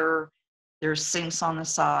water heater. There's sinks on the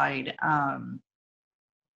side.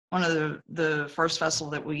 One of the first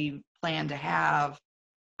festival that we plan to have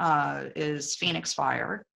is Phoenix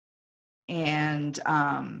Fire. And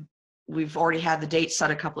we've already had the date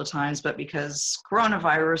set a couple of times, but because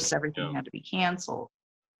coronavirus, everything had to be canceled.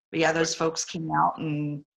 But yeah, those folks came out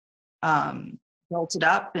and built it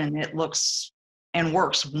up, and it looks and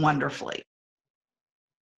works wonderfully.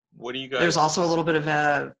 What do you guys? There's also a little bit of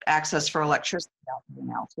access for electricity out there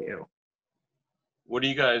now too. What do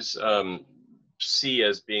you guys see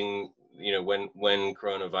as being, when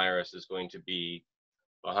coronavirus is going to be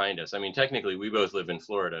behind us? I mean, technically, we both live in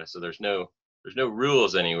Florida, so there's no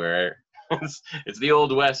rules anywhere. It's the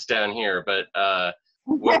old West down here. But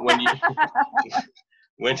when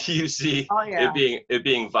do you see it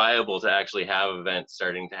being viable to actually have events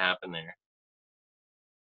starting to happen there?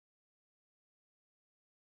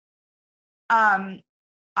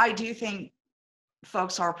 I do think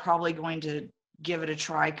folks are probably going to give it a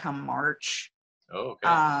try come March. Oh,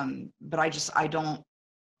 okay. But I don't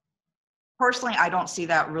see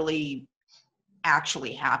that really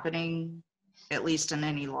actually happening, at least in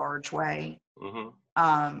any large way. Mm-hmm.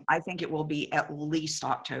 I think it will be at least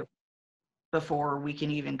October before we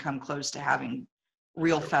can even come close to having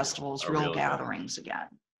real festivals, real gatherings again.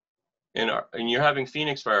 And you're having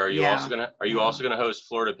Phoenix Fire. Are you also gonna host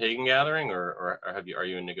Florida Pagan Gathering, or are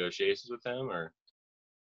you in negotiations with them, or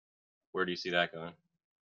where do you see that going?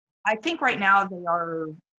 I think right now they're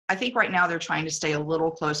trying to stay a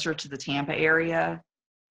little closer to the Tampa area,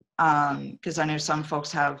 because I know some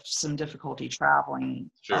folks have some difficulty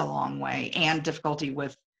traveling a long way, and difficulty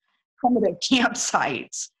with primitive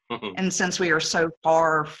campsites. And since we are so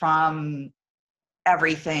far from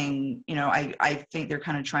everything, I think they're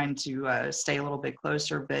kind of trying to stay a little bit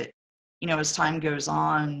closer. But as time goes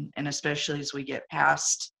on, and especially as we get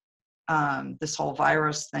past this whole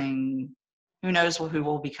virus thing, who knows who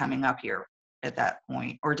will be coming up here at that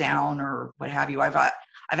point, or down, or what have you. I've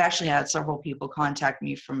actually had several people contact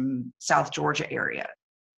me from South Georgia area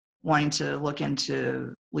wanting to look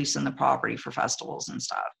into leasing the property for festivals and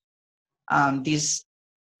stuff.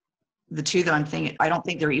 The two that I'm thinking, I don't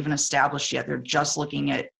think they're even established yet. They're just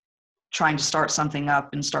looking at trying to start something up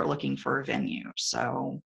and start looking for a venue.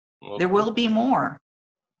 So there will be more.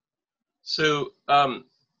 So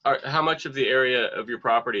how much of the area of your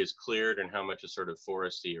property is cleared, and how much is sort of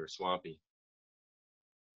foresty or swampy?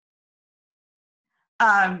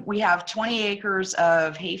 We have 20 acres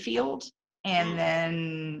of hayfield, and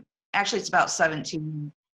then actually it's about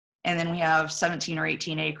 17. And then we have 17 or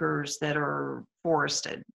 18 acres that are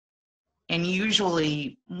forested. And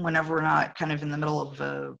usually whenever we're not kind of in the middle of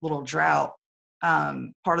a little drought,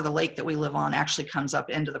 part of the lake that we live on actually comes up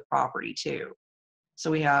into the property too.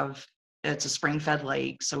 So it's a spring-fed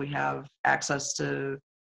lake, so we have access to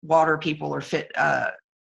water. People are fit.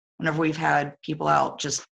 Whenever we've had people out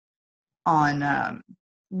just on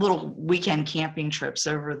little weekend camping trips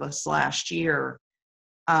over this last year,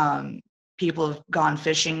 people have gone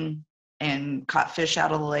fishing and caught fish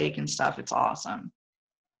out of the lake and stuff. It's awesome.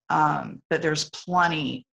 But there's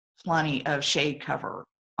plenty of shade cover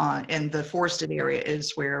and the forested area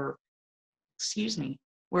is where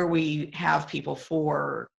we have people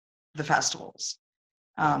for the festivals.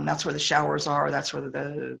 That's where the showers are. That's where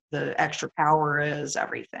the extra power is,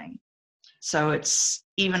 everything. So it's,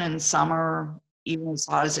 even in summer, even as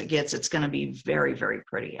hot as it gets, it's going to be very, very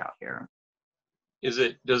pretty out here. Does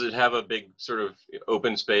it have a big sort of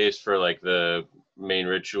open space for like the main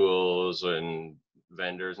rituals and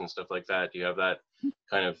vendors and stuff like that? Do you have that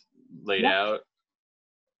kind of laid out?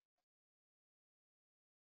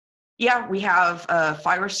 Yeah, we have a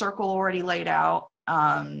fire circle already laid out.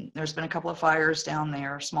 There's been a couple of fires down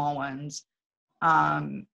there, small ones.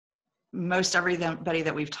 Most everybody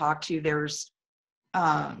that we've talked to, there's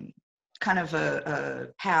kind of a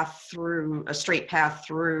path through, a straight path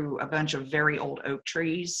through a bunch of very old oak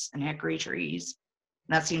trees and hickory trees.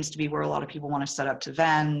 And that seems to be where a lot of people want to set up to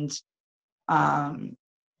vend. And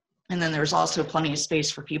then there's also plenty of space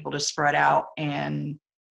for people to spread out and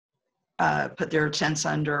put their tents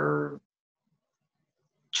under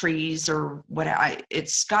trees or whatever.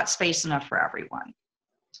 It's got space enough for everyone.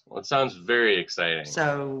 Well, it sounds very exciting.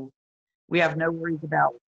 So we have no worries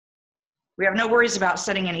about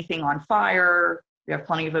setting anything on fire. We have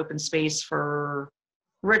plenty of open space for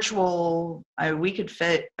ritual. We could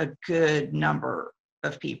fit a good number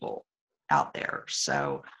of people out there.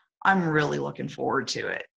 So I'm really looking forward to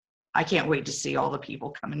it. I can't wait to see all the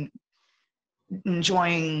people coming,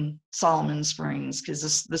 enjoying Solomon Springs,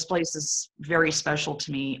 because this place is very special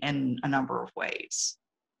to me in a number of ways.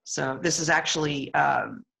 So this is actually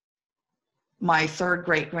my third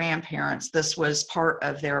great grandparents. This was part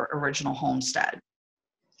of their original homestead.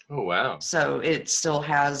 Oh, wow. So it still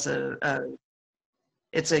has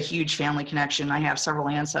it's a huge family connection. I have several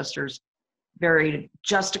ancestors buried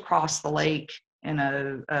just across the lake in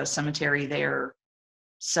a cemetery there.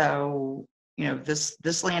 So, you know,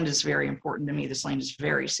 this land is very important to me. This land is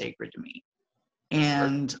very sacred to me.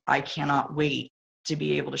 And I cannot wait to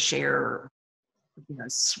be able to share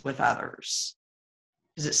this with others,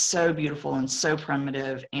 because it's so beautiful and so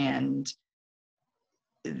primitive, and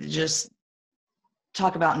just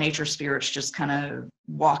talk about nature spirits just kind of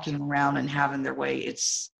walking around and having their way.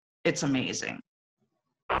 It's amazing.